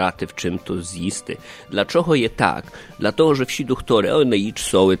то брати, в чим то з'їсти. Для чого є так? Для того, що всі доктори, не їж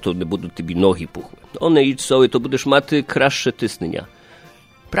соли, то не будуть тобі ноги пухли. Не їж соли, то будеш мати краще тиснення.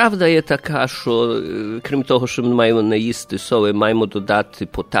 Правда є така, що крім того, що ми маємо не їсти соли, маємо додати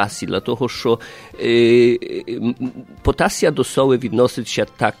потасій, для того, що потасія до соли відноситься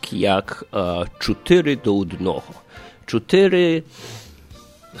так, як 4 до 1. 4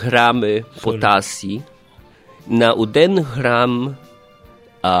 грами потасії на 1 грам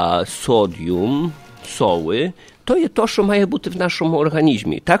содіум, соли, то є те, що має бути в нашому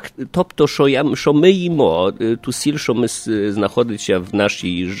організмі. Так? Тобто, що ми їмо, ту сіль, що ми знаходиться в нашій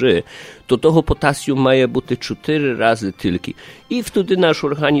їжі, то того потасію має бути 4 рази тільки. І тоді наш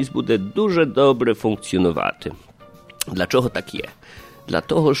організм буде дуже добре функціонувати. Для чого так є? Для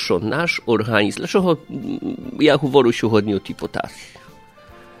того, що наш організм, для чого я говорю сьогодні о тій потасії?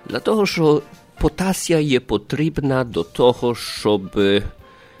 Для того, що потасія є потрібна до того, щоб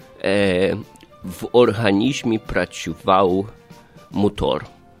в організмі працював мотор.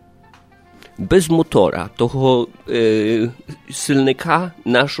 Без мотора, того сильника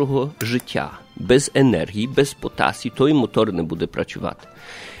нашого життя, без енергії, без потасії, той мотор не буде працювати.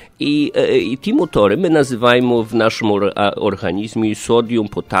 І ті мотори ми називаємо в нашому організмі содіум,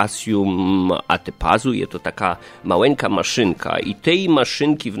 потасіум, атепазу. Є то така маленька машинка. І тієї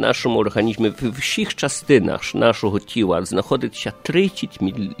машинки в нашому організмі, в всіх частинах нашого тіла знаходиться 30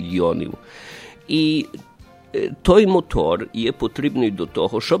 мільйонів. І той мотор є потрібний до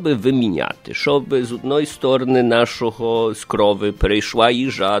того, щоб виміняти, щоб з одної сторони нашого скрови перейшла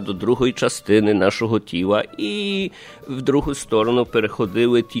їжа до другої частини нашого тіла і в другу сторону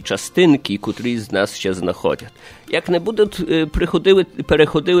переходили ті частинки, котрі з нас ще знаходять. Як не будуть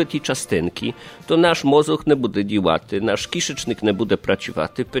переходили ті частинки, то наш мозок не буде діяти, наш кишечник не буде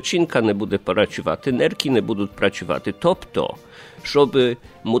працювати, печінка не буде працювати, нерки не будуть працювати. Тобто, щоб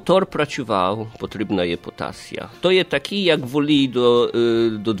мотор працював, потрібна є потасія. То є такі, як волій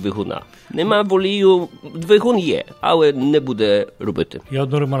до двигуна. Нема волію, двигун є, але не буде робити. Я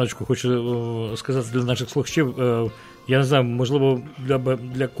одну ремарочку хочу сказати для наших слухачів. Я не знаю, можливо,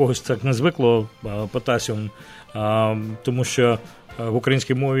 для когось так не звикло потасіум, тому що в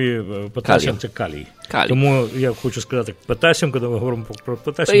українській мові потасіум – це калій. Тому я хочу сказати потасіум, коли ми говоримо про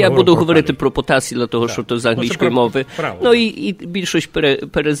потасіум. Я буду говорити про потасію, для того, що то з англійської мови. І більшість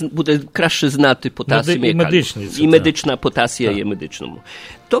буде краще знати потасіум. І медична потасія є медичному.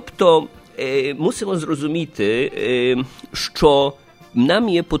 Тобто, мусимо зрозуміти, що нам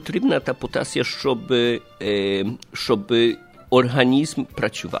є потрібна та потасія, щоб організм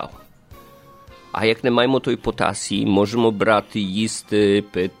працював. А як не маємо тої потасії, можемо брати, їсти,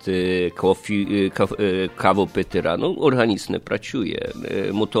 пити, каву пити рано, організм не працює,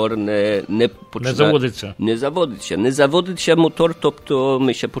 мотор не починає. Не заводиться мотор, тобто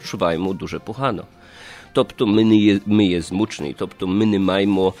ми ще почуваємо дуже погано. Тобто ми є змучені, тобто ми не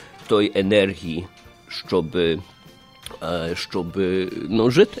маємо тої енергії, щоб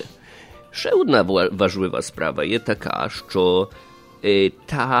жити. Ще одна важлива справа є така, що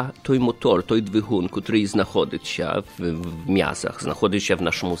той мотор, той двигун, який знаходиться в м'язах, знаходиться в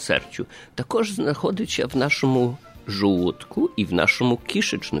нашому серцю, також знаходиться в нашому жовтку і в нашому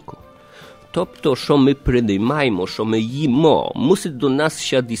кишечнику. Тобто, що ми приймаємо, що ми їмо, мусить до нас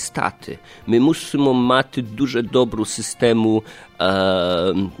ще дістати. Ми мусимо мати дуже добру систему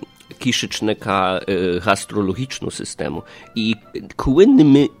кишечника, гастрологічну систему. І коли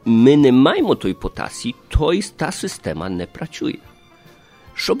ми не маємо тої потасії, то та система не працює.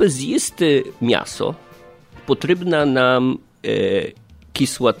 Щоб з'їсти м'ясо, потрібна нам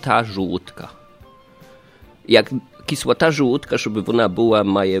кислота жовтка. Як кислота жовтка, щоб вона була,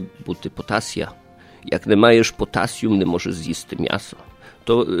 має бути потасія. Як не маєш потасію, не можеш з'їсти м'ясо.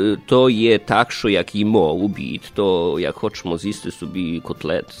 То є так, що як їмо обід, то як хочемо з'їсти собі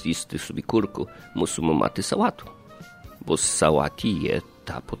котлет, з'їсти собі курку, мусимо мати салату. Бо в салаті є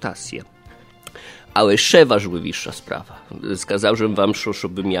та потасія. Але ще важливіша справа. Сказав же вам, що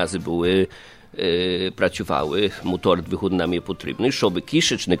щоб м'язи були, працювали, мотор двигун нам є потрібний, щоб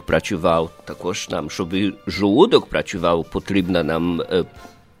кишечник працював, також нам, щоб желудок працював, потрібна нам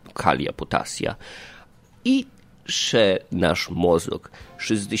калія, потасія. І ще наш мозок.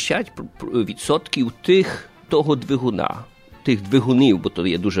 60% того двигуна, тих двигунів, бо то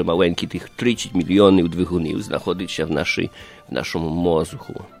є дуже маленькі, тих 30 мільйонів двигунів знаходиться в нашому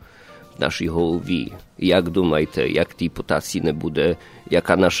мозку. в нашій голові. Як думаєте, як тій потасії не буде,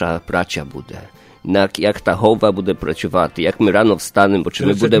 яка наша праця буде? Як та голова буде працювати? Як ми рано встанемо? Чи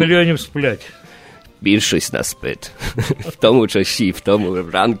ми 30 мільйонів сплять. Більшість нас спить. В тому часі, в тому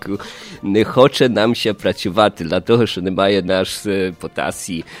ранку не хоче нам ще працювати, для того, що немає наш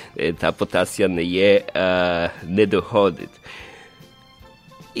потасії. Та потасія не є, не доходить.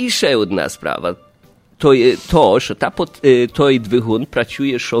 І ще одна справа. То є то, що той двигун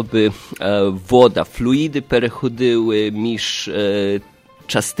працює, щоб вода, флюїди переходили між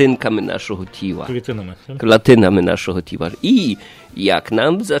частинками нашого тіла. Клітинами нашого тіла. І як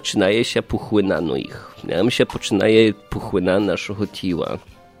нам починається пухлина ноїх. Нам ще починає пухлина нашого тіла.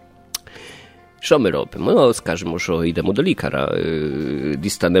 Що ми робимо? Ну, скажемо, що йдемо до лікаря,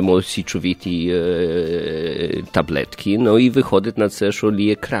 дістанемо січовіті таблетки, ну і виходить на це, що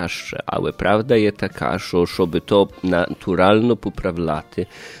є краще. Але правда є така, що щоб то натурально поправляти,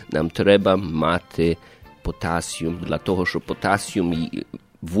 нам треба мати потасіум, для того, що потасіум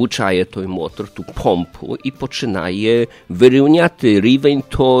влучає той мотор, ту помпу і починає вирівняти рівень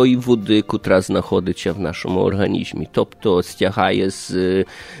тої води, котра знаходиться в нашому організмі. Тобто стягає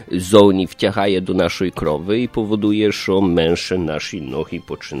ззовні, втягає до нашої крові і поводує, що менше наші ноги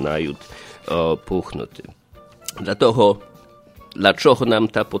починають пухнути. Для чого нам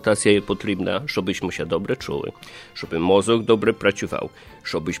та потасія потрібна? Щоbyśmy się добре чули, щоб мозок добре працював,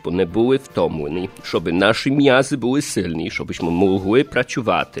 щоbyśmy не були втомлені, щоб наші м'язи були сильні, щоbyśmy могли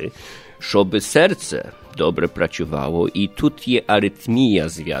працювати, щоб серце добре працювало. І тут є аритмія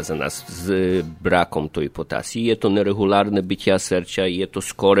зв'язана з браком тої потасії. Є то нерегулярне биття серця, є то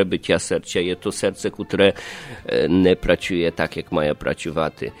скоре биття серця, є то серце, котре не працює так, як має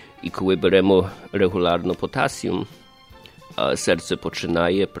працювати. І коли беремо регулярну потасію, серце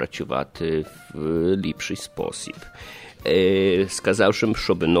починає працювати в ліпший спосіб. Сказавши,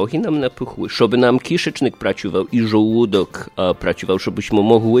 щоб ноги нам не пухли, щоб нам кишечник працював і жолудок працював, щоб ми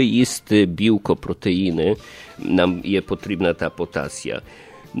могли їсти білко, протеїни, нам є потрібна та потасія.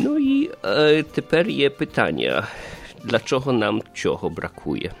 Ну і тепер є питання, для чого нам чого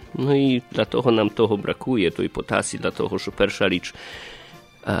бракує? Ну і для того нам того бракує, тої потасії, для того, що перша річ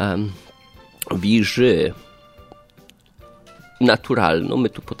в їжі naturalno, my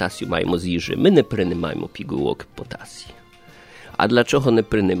tu potasiu маємо з їжі. Ми не приймаємо пігулок потасії. А для чого не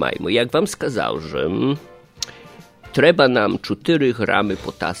приймаємо? Як вам сказав, що треба нам 4 грами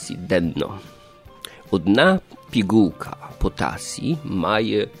потасії денно. Одна пігулка потасії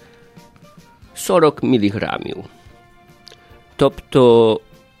має 40 міліграмів. Тобто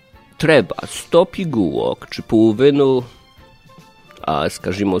треба 100 пігулок чи половину,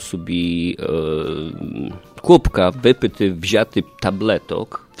 скажімо собі, кубка випити, взяти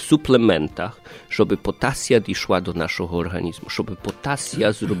таблеток в суплементах, щоб потасія дійшла до нашого організму, щоб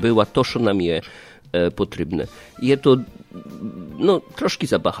потасія зробила те, що нам є потрібне. Є то трошки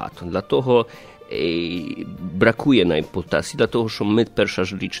забагато. Для того бракує нам потасії, для того, що ми перша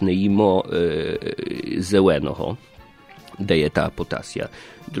ж річ не їмо зеленого, де є та потасія.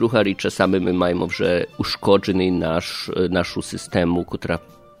 Друга річ, czasami ми маємо вже ушкоджений нашу систему, котра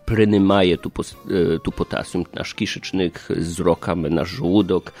приймає ту потасію. Наш кишечник з роками, наш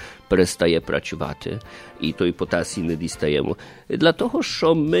жолудок перестає працювати і тої потасії не дістаємо. Для того,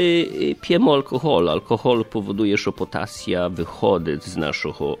 що ми п'ємо алкоголь. Алкоголь поводує, що потасія виходить з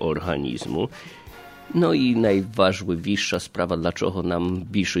нашого організму. No i najważniejsza sprawa, dlaczego nam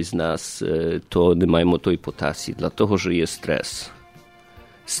większość z nas to nie mają tej potasji, dlatego, że jest stres.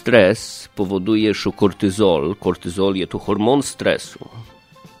 Stres powoduje, że kortyzol jest to hormon stresu.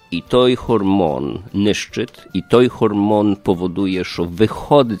 I той hormon niszczyt, i той hormon powoduje, że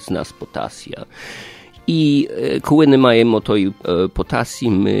wychodzi z nas potasja. I коли не маємо тої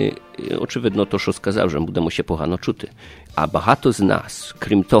потасії, ми, очевидно, то, що сказав, що будемо ще погано чути. А багато з нас,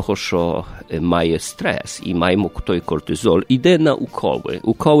 крім того, що має стрес і маємо той кортизол, йде на уколи.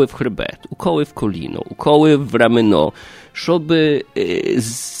 Уколи в хребет, уколи в коліно, уколи в рамено, щоб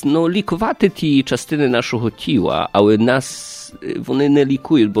лікувати ті частини нашого тіла, але нас вони не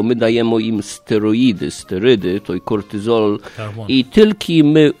лікують, бо ми даємо їм стероїди, той кортизол. І тільки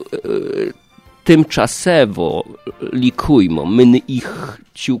ми tymczasowo likujmy, my ich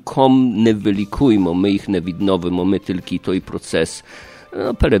ciukom nie wylikujmy, my ich nie відновимо, my tylko той proces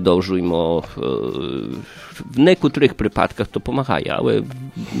передовжуємо. В некоторих випадках то допомагає, але в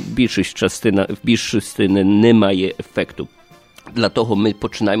більшості не має ефекту. Для того ми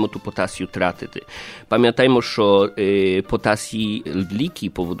починаємо ту потасію тратити. Пам'ятаємо, що потасії ліки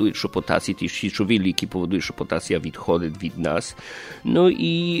поводують, що потасії, ті січові ліки поводують, що потасія відходить від нас. Ну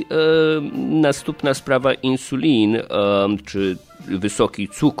і наступна справа інсулін, чи високий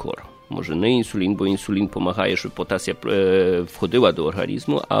цукор. Може не інсулін, бо інсулін допомагає, щоб потасія входила до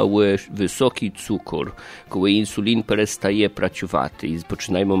організму, але високий цукор. Коли інсулін перестає працювати і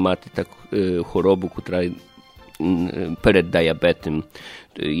починаємо мати таку хворобу, яка перед діабетом,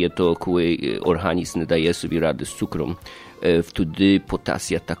 є то, коли організм не дає собі ради з цукром, втоді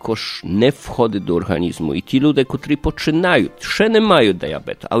потасія також не входить до організму. І ті люди, котрі починають, ще не мають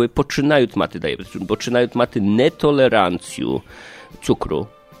діабету, але починають мати діабет, починають мати нетолеранцію цукру,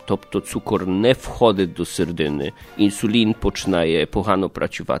 тобто цукор не входить до середини, інсулін починає погано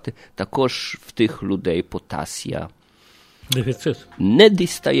працювати, також в тих людей потасія дефіцит не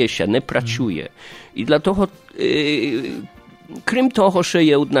дістається, не працює. І для того, крім того, ще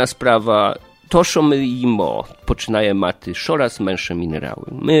є одна справа, to, що ми їмо, починає мати щораз менше мінералів.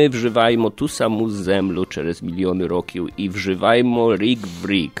 Ми вживаємо ту саму землю через мільйони років і вживаємо рік в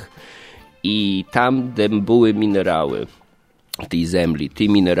рік. І там, де були мінерали в тій землі, ті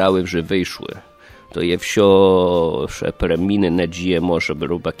мінерали вже вийшли. То є все, ще переміни не GMO, щоб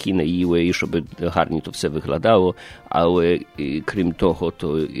рубаки не їли і щоб гарно то все виглядало. Але крім того,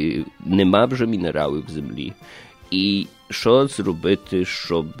 то нема вже мінералів в землі. І що зробити,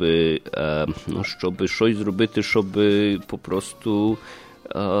 щоб щось зробити, щоб попросту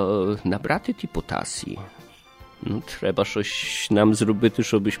набрати ті потасії? Треба щось нам зробити,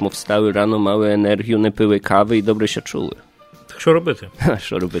 щоб ми встали рано, мали енергію, не пили кави і добре ще чули. Так що робити?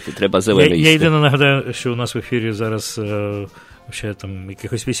 Що робити? Треба зелене їсти. Я єдине нагадаю, що у нас в ефірі зараз ще там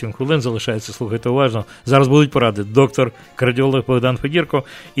якихось 8 хвилин залишається, слухайте уважно. Зараз будуть поради. Доктор, кардіолог Богдан Федірко.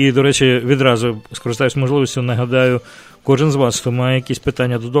 І, до речі, відразу скористаюсь можливістю, нагадаю, кожен з вас, хто має якісь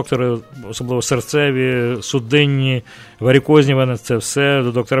питання до доктора, особливо серцеві, судинні, варикозні вени, це все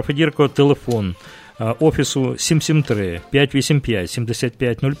до доктора Федірко. Телефон офісу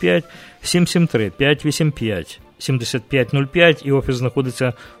 773-585-7505, 773-585-7505, і офіс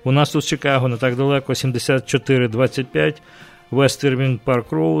знаходиться у нас тут в Чикаго, не так далеко, 7425 West Irving Park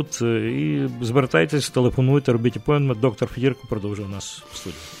Road, і звертайтесь, телефонуйте, робіть апойнтмент. Доктор Федірко продовжує у нас в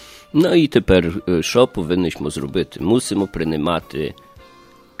студії. Ну і тепер, що повинні зробити? Мусимо приймати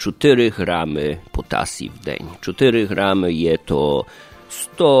 4 грами потасії в день. 4 грами є то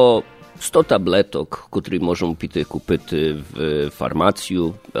 100 таблеток, котрі можемо піти купити в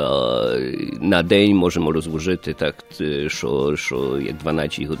фармацію. На день можемо розложити так, що як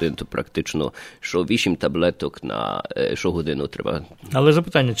 12 годин, то практично, що 8 таблеток на щогодину треба. Але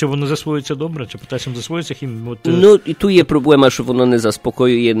запитання, чи воно засвоюється добре? Чи потасіум засвоюється? Ну, і тут є проблема, що воно не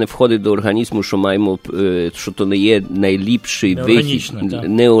заспокоює, не входить до організму, що маємо, що то не є найліпший вихід,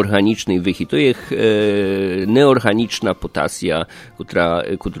 неорганічний вихід. То є неорганічна потасія,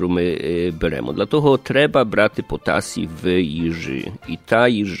 котру ми беремо. Для того треба брати потасій в їжі. І та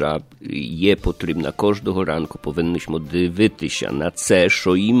їжа є потрібна кожного ранку. Повинні дивитися на це,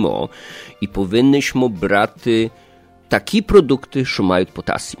 що їмо. І повинні брати такі продукти, що мають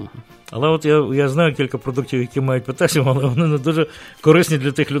потасіум. Але от я знаю кілька продуктів, які мають потасіум, але вони не дуже корисні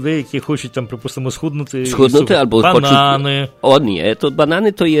для тих людей, які хочуть, там, припустимо, схуднути або банани. Хочуть... ні, то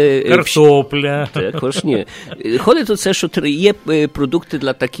банани то є... Картопля. Також ні. Ходить о це, що є продукти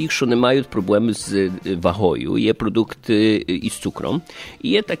для таких, що не мають проблеми з вагою. Є продукти із цукром. І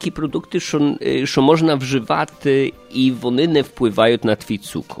є такі продукти, що можна вживати, і вони не впливають на твій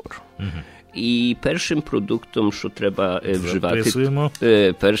цукор. І першим продуктом, що треба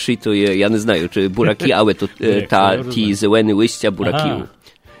вживати, перший то є, я не знаю, чи бураки, але то ті зелені листя бураків.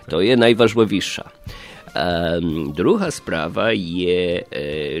 То є найважливіша. Друга справа є,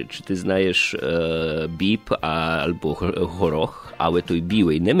 чи ти знаєш біб або горох, але той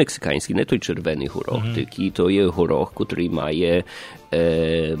білий, не мексиканський, не той червоний горох, такий то є горох, який має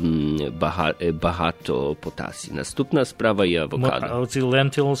багато потасії. Наступна справа є авокадо. А оці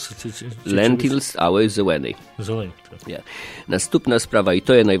lentils? Lentils, але зелений. Зелений. Наступна справа, і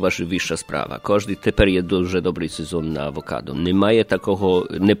то є найважливіша справа. Тепер є дуже добрий сезон на авокадо. Немає такого,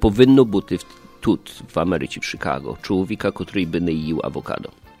 не повинно бути тут, в Америці, в Чикаго, чоловіка, котрий би не їв авокадо.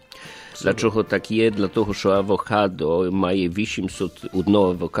 Dlaczego tak jest? Dlatego, że awokado mає 800, одно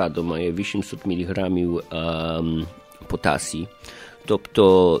авокадо має 800 мг потасії.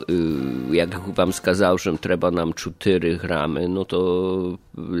 Тобто, як вам сказав, що треба нам 4 грами, ну то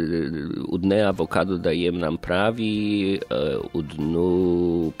одне авокадо дає нам праві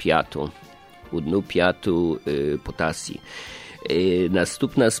 1/5 потасії.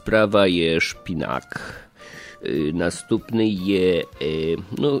 Наступна справа є шпинак. Наступний є,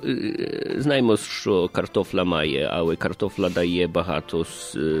 ну, знаємо, що картопля має, але картопля дає багато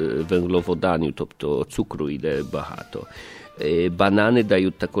вуглеводів, тобто цукру йде багато. Банани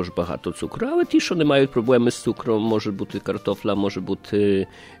дають також багато цукру, але ті, що не мають проблеми з цукром, може бути картопля, можуть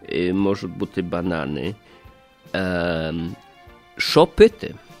бути банани. Що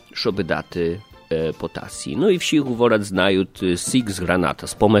пити, щоб дати потасій? Ну і всі говорять, знають сік з граната,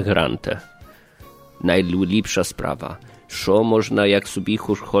 з помегранта. Найліпша справа. Що можна, як собі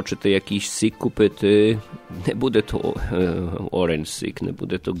хочете якийсь сік купити, не буде то оранж сік, не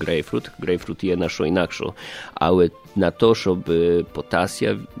буде то грейпфрут є на що інакше, але на то, щоб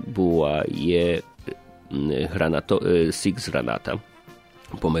потасія була, є сік з граната,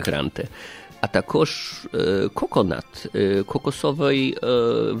 помегранте. А також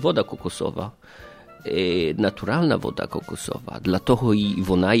вода kokosова. Naturalna woda kokosowa, dlatego i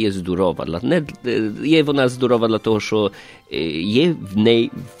вона є здорова. Є вона здорова для того, що є в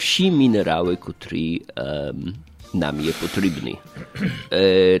неї всі мінерали, котрі нам є потрібні.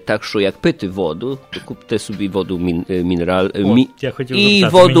 Так що, як пити воду, то купте собі воду і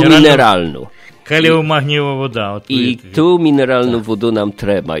воду мінеральну. Калієво-магнієва вода. І ту мінеральну воду нам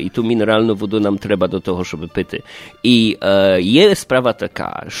треба. І ту мінеральну воду нам треба до того, щоб пити. І є справа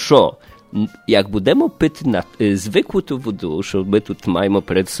така, що як будемо пити звиклу ту воду, що ми тут маємо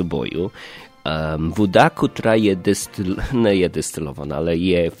перед собою, вода, котра не є дистилована, але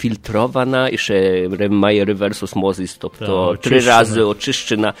є фільтрована і ще має реверс осмозис, тобто 3 рази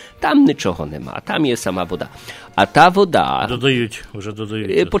очищена, там нічого нема, там є сама вода. А та вода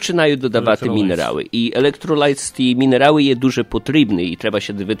починають додавати мінерали. І електролайти, мінерали є дуже потрібні, і треба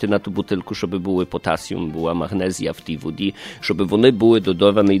ще дивити на ту бутилку, щоб були потасіум, була магнезія в тій воді, щоб вони були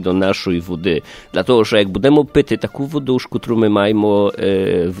додовані до нашої води. Для того, що як будемо пити таку воду, яку ми маємо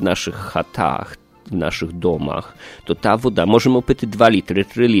в наших хатах, в наших домах, то та вода, можемо пити 2 літри,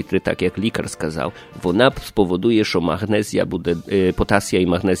 3 літри, так як лікар сказав, вона спроводує, що магнезія буде, потасія і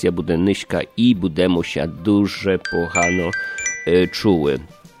магнезія буде низька і будемо ще дуже погано чули.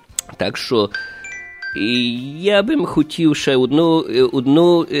 Так що я б хотів ще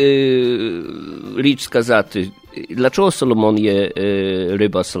одну річ сказати. Dla czego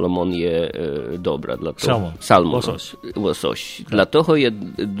ryba Salomon jest dobra? Salmon. Łosoś. Dlatego jest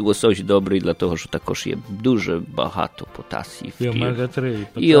łosoś dobry, dlatego, że також є дуже багато потасів.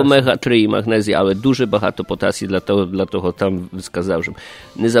 І омега-3, і магнезії, але дуже багато потасів, для того там сказав, що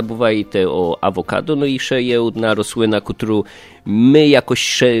не забувайте о авокадо, ну і ще є одна рослина, яку ми якось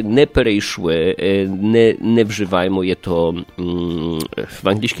ще не перейшли, не вживаємо, є то в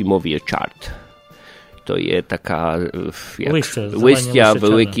англійській мові є чарт. To jest taka liścia,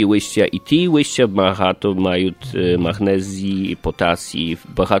 wielkie liścia i ті liścia багато мають магнезії, потасії,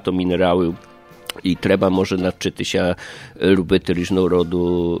 багато мінералів. І треба, може, навчитися робити різного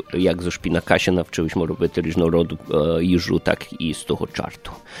роду, як зі шпінака ще навчилися робити різного роду їжу, так і з того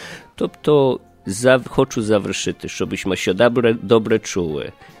чарту. Тобто, хочу завершити, щоbyśmy się добре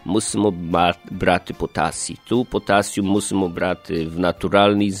чули. Мусимо брати потасій. Ту потасію мусимо брати в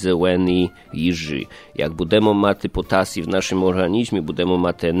натуральній зеленій їжі. Як будемо мати потасій в нашому організмі, будемо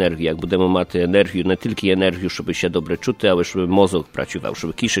мати енергію. Як будемо мати енергію, не тільки енергію, щоб się добре чути, але щоб мозок працював,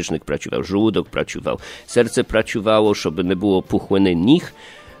 щоб кишечник працював, żołądek працював, серце працювало, щоб не було пухлини ніг,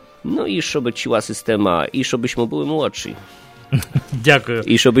 ну і щоб чула система, і щоbyśmy були молодші. Дякую.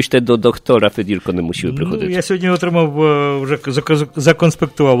 І щоб ще до доктора Федірко не мусили приходити. Я сьогодні отримав, вже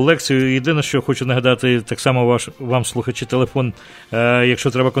законспектував лекцію. Єдине, що хочу нагадати, так само вам, слухачі, телефон, якщо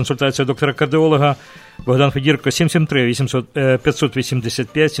треба консультація доктора-кардіолога, Богдан Федірко,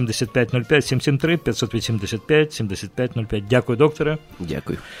 773-585-7505, 773-585-7505. Дякую, докторе.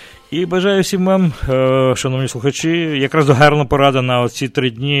 Дякую. І бажаю всім вам, шановні слухачі, якраз гарна порада на оці 3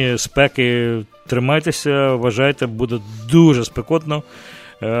 дні спеки. Тримайтеся, вважайте, буде дуже спекотно.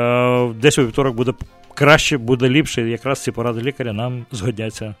 Десь у вівторок буде краще, буде ліпше. Якраз ці поради лікаря нам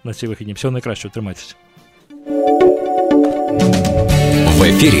згодяться на ці вихідні. Всього найкращого, тримайтеся. В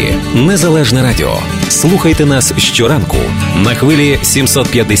ефірі Незалежне Радіо. Слухайте нас щоранку на хвилі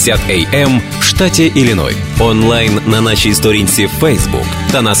 750 AM в штаті Ілліной. Онлайн на нашій сторінці Facebook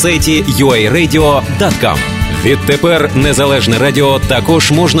та на сайті uaradio.com. Відтепер Незалежне Радіо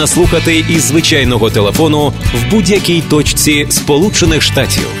також можна слухати із звичайного телефону в будь-якій точці Сполучених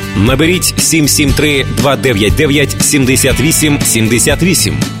Штатів. Наберіть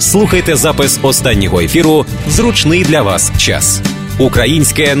 773-299-78-78. Слухайте запис останнього ефіру в зручний для вас час.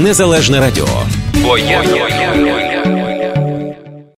 Українське Незалежне Радіо. Бо я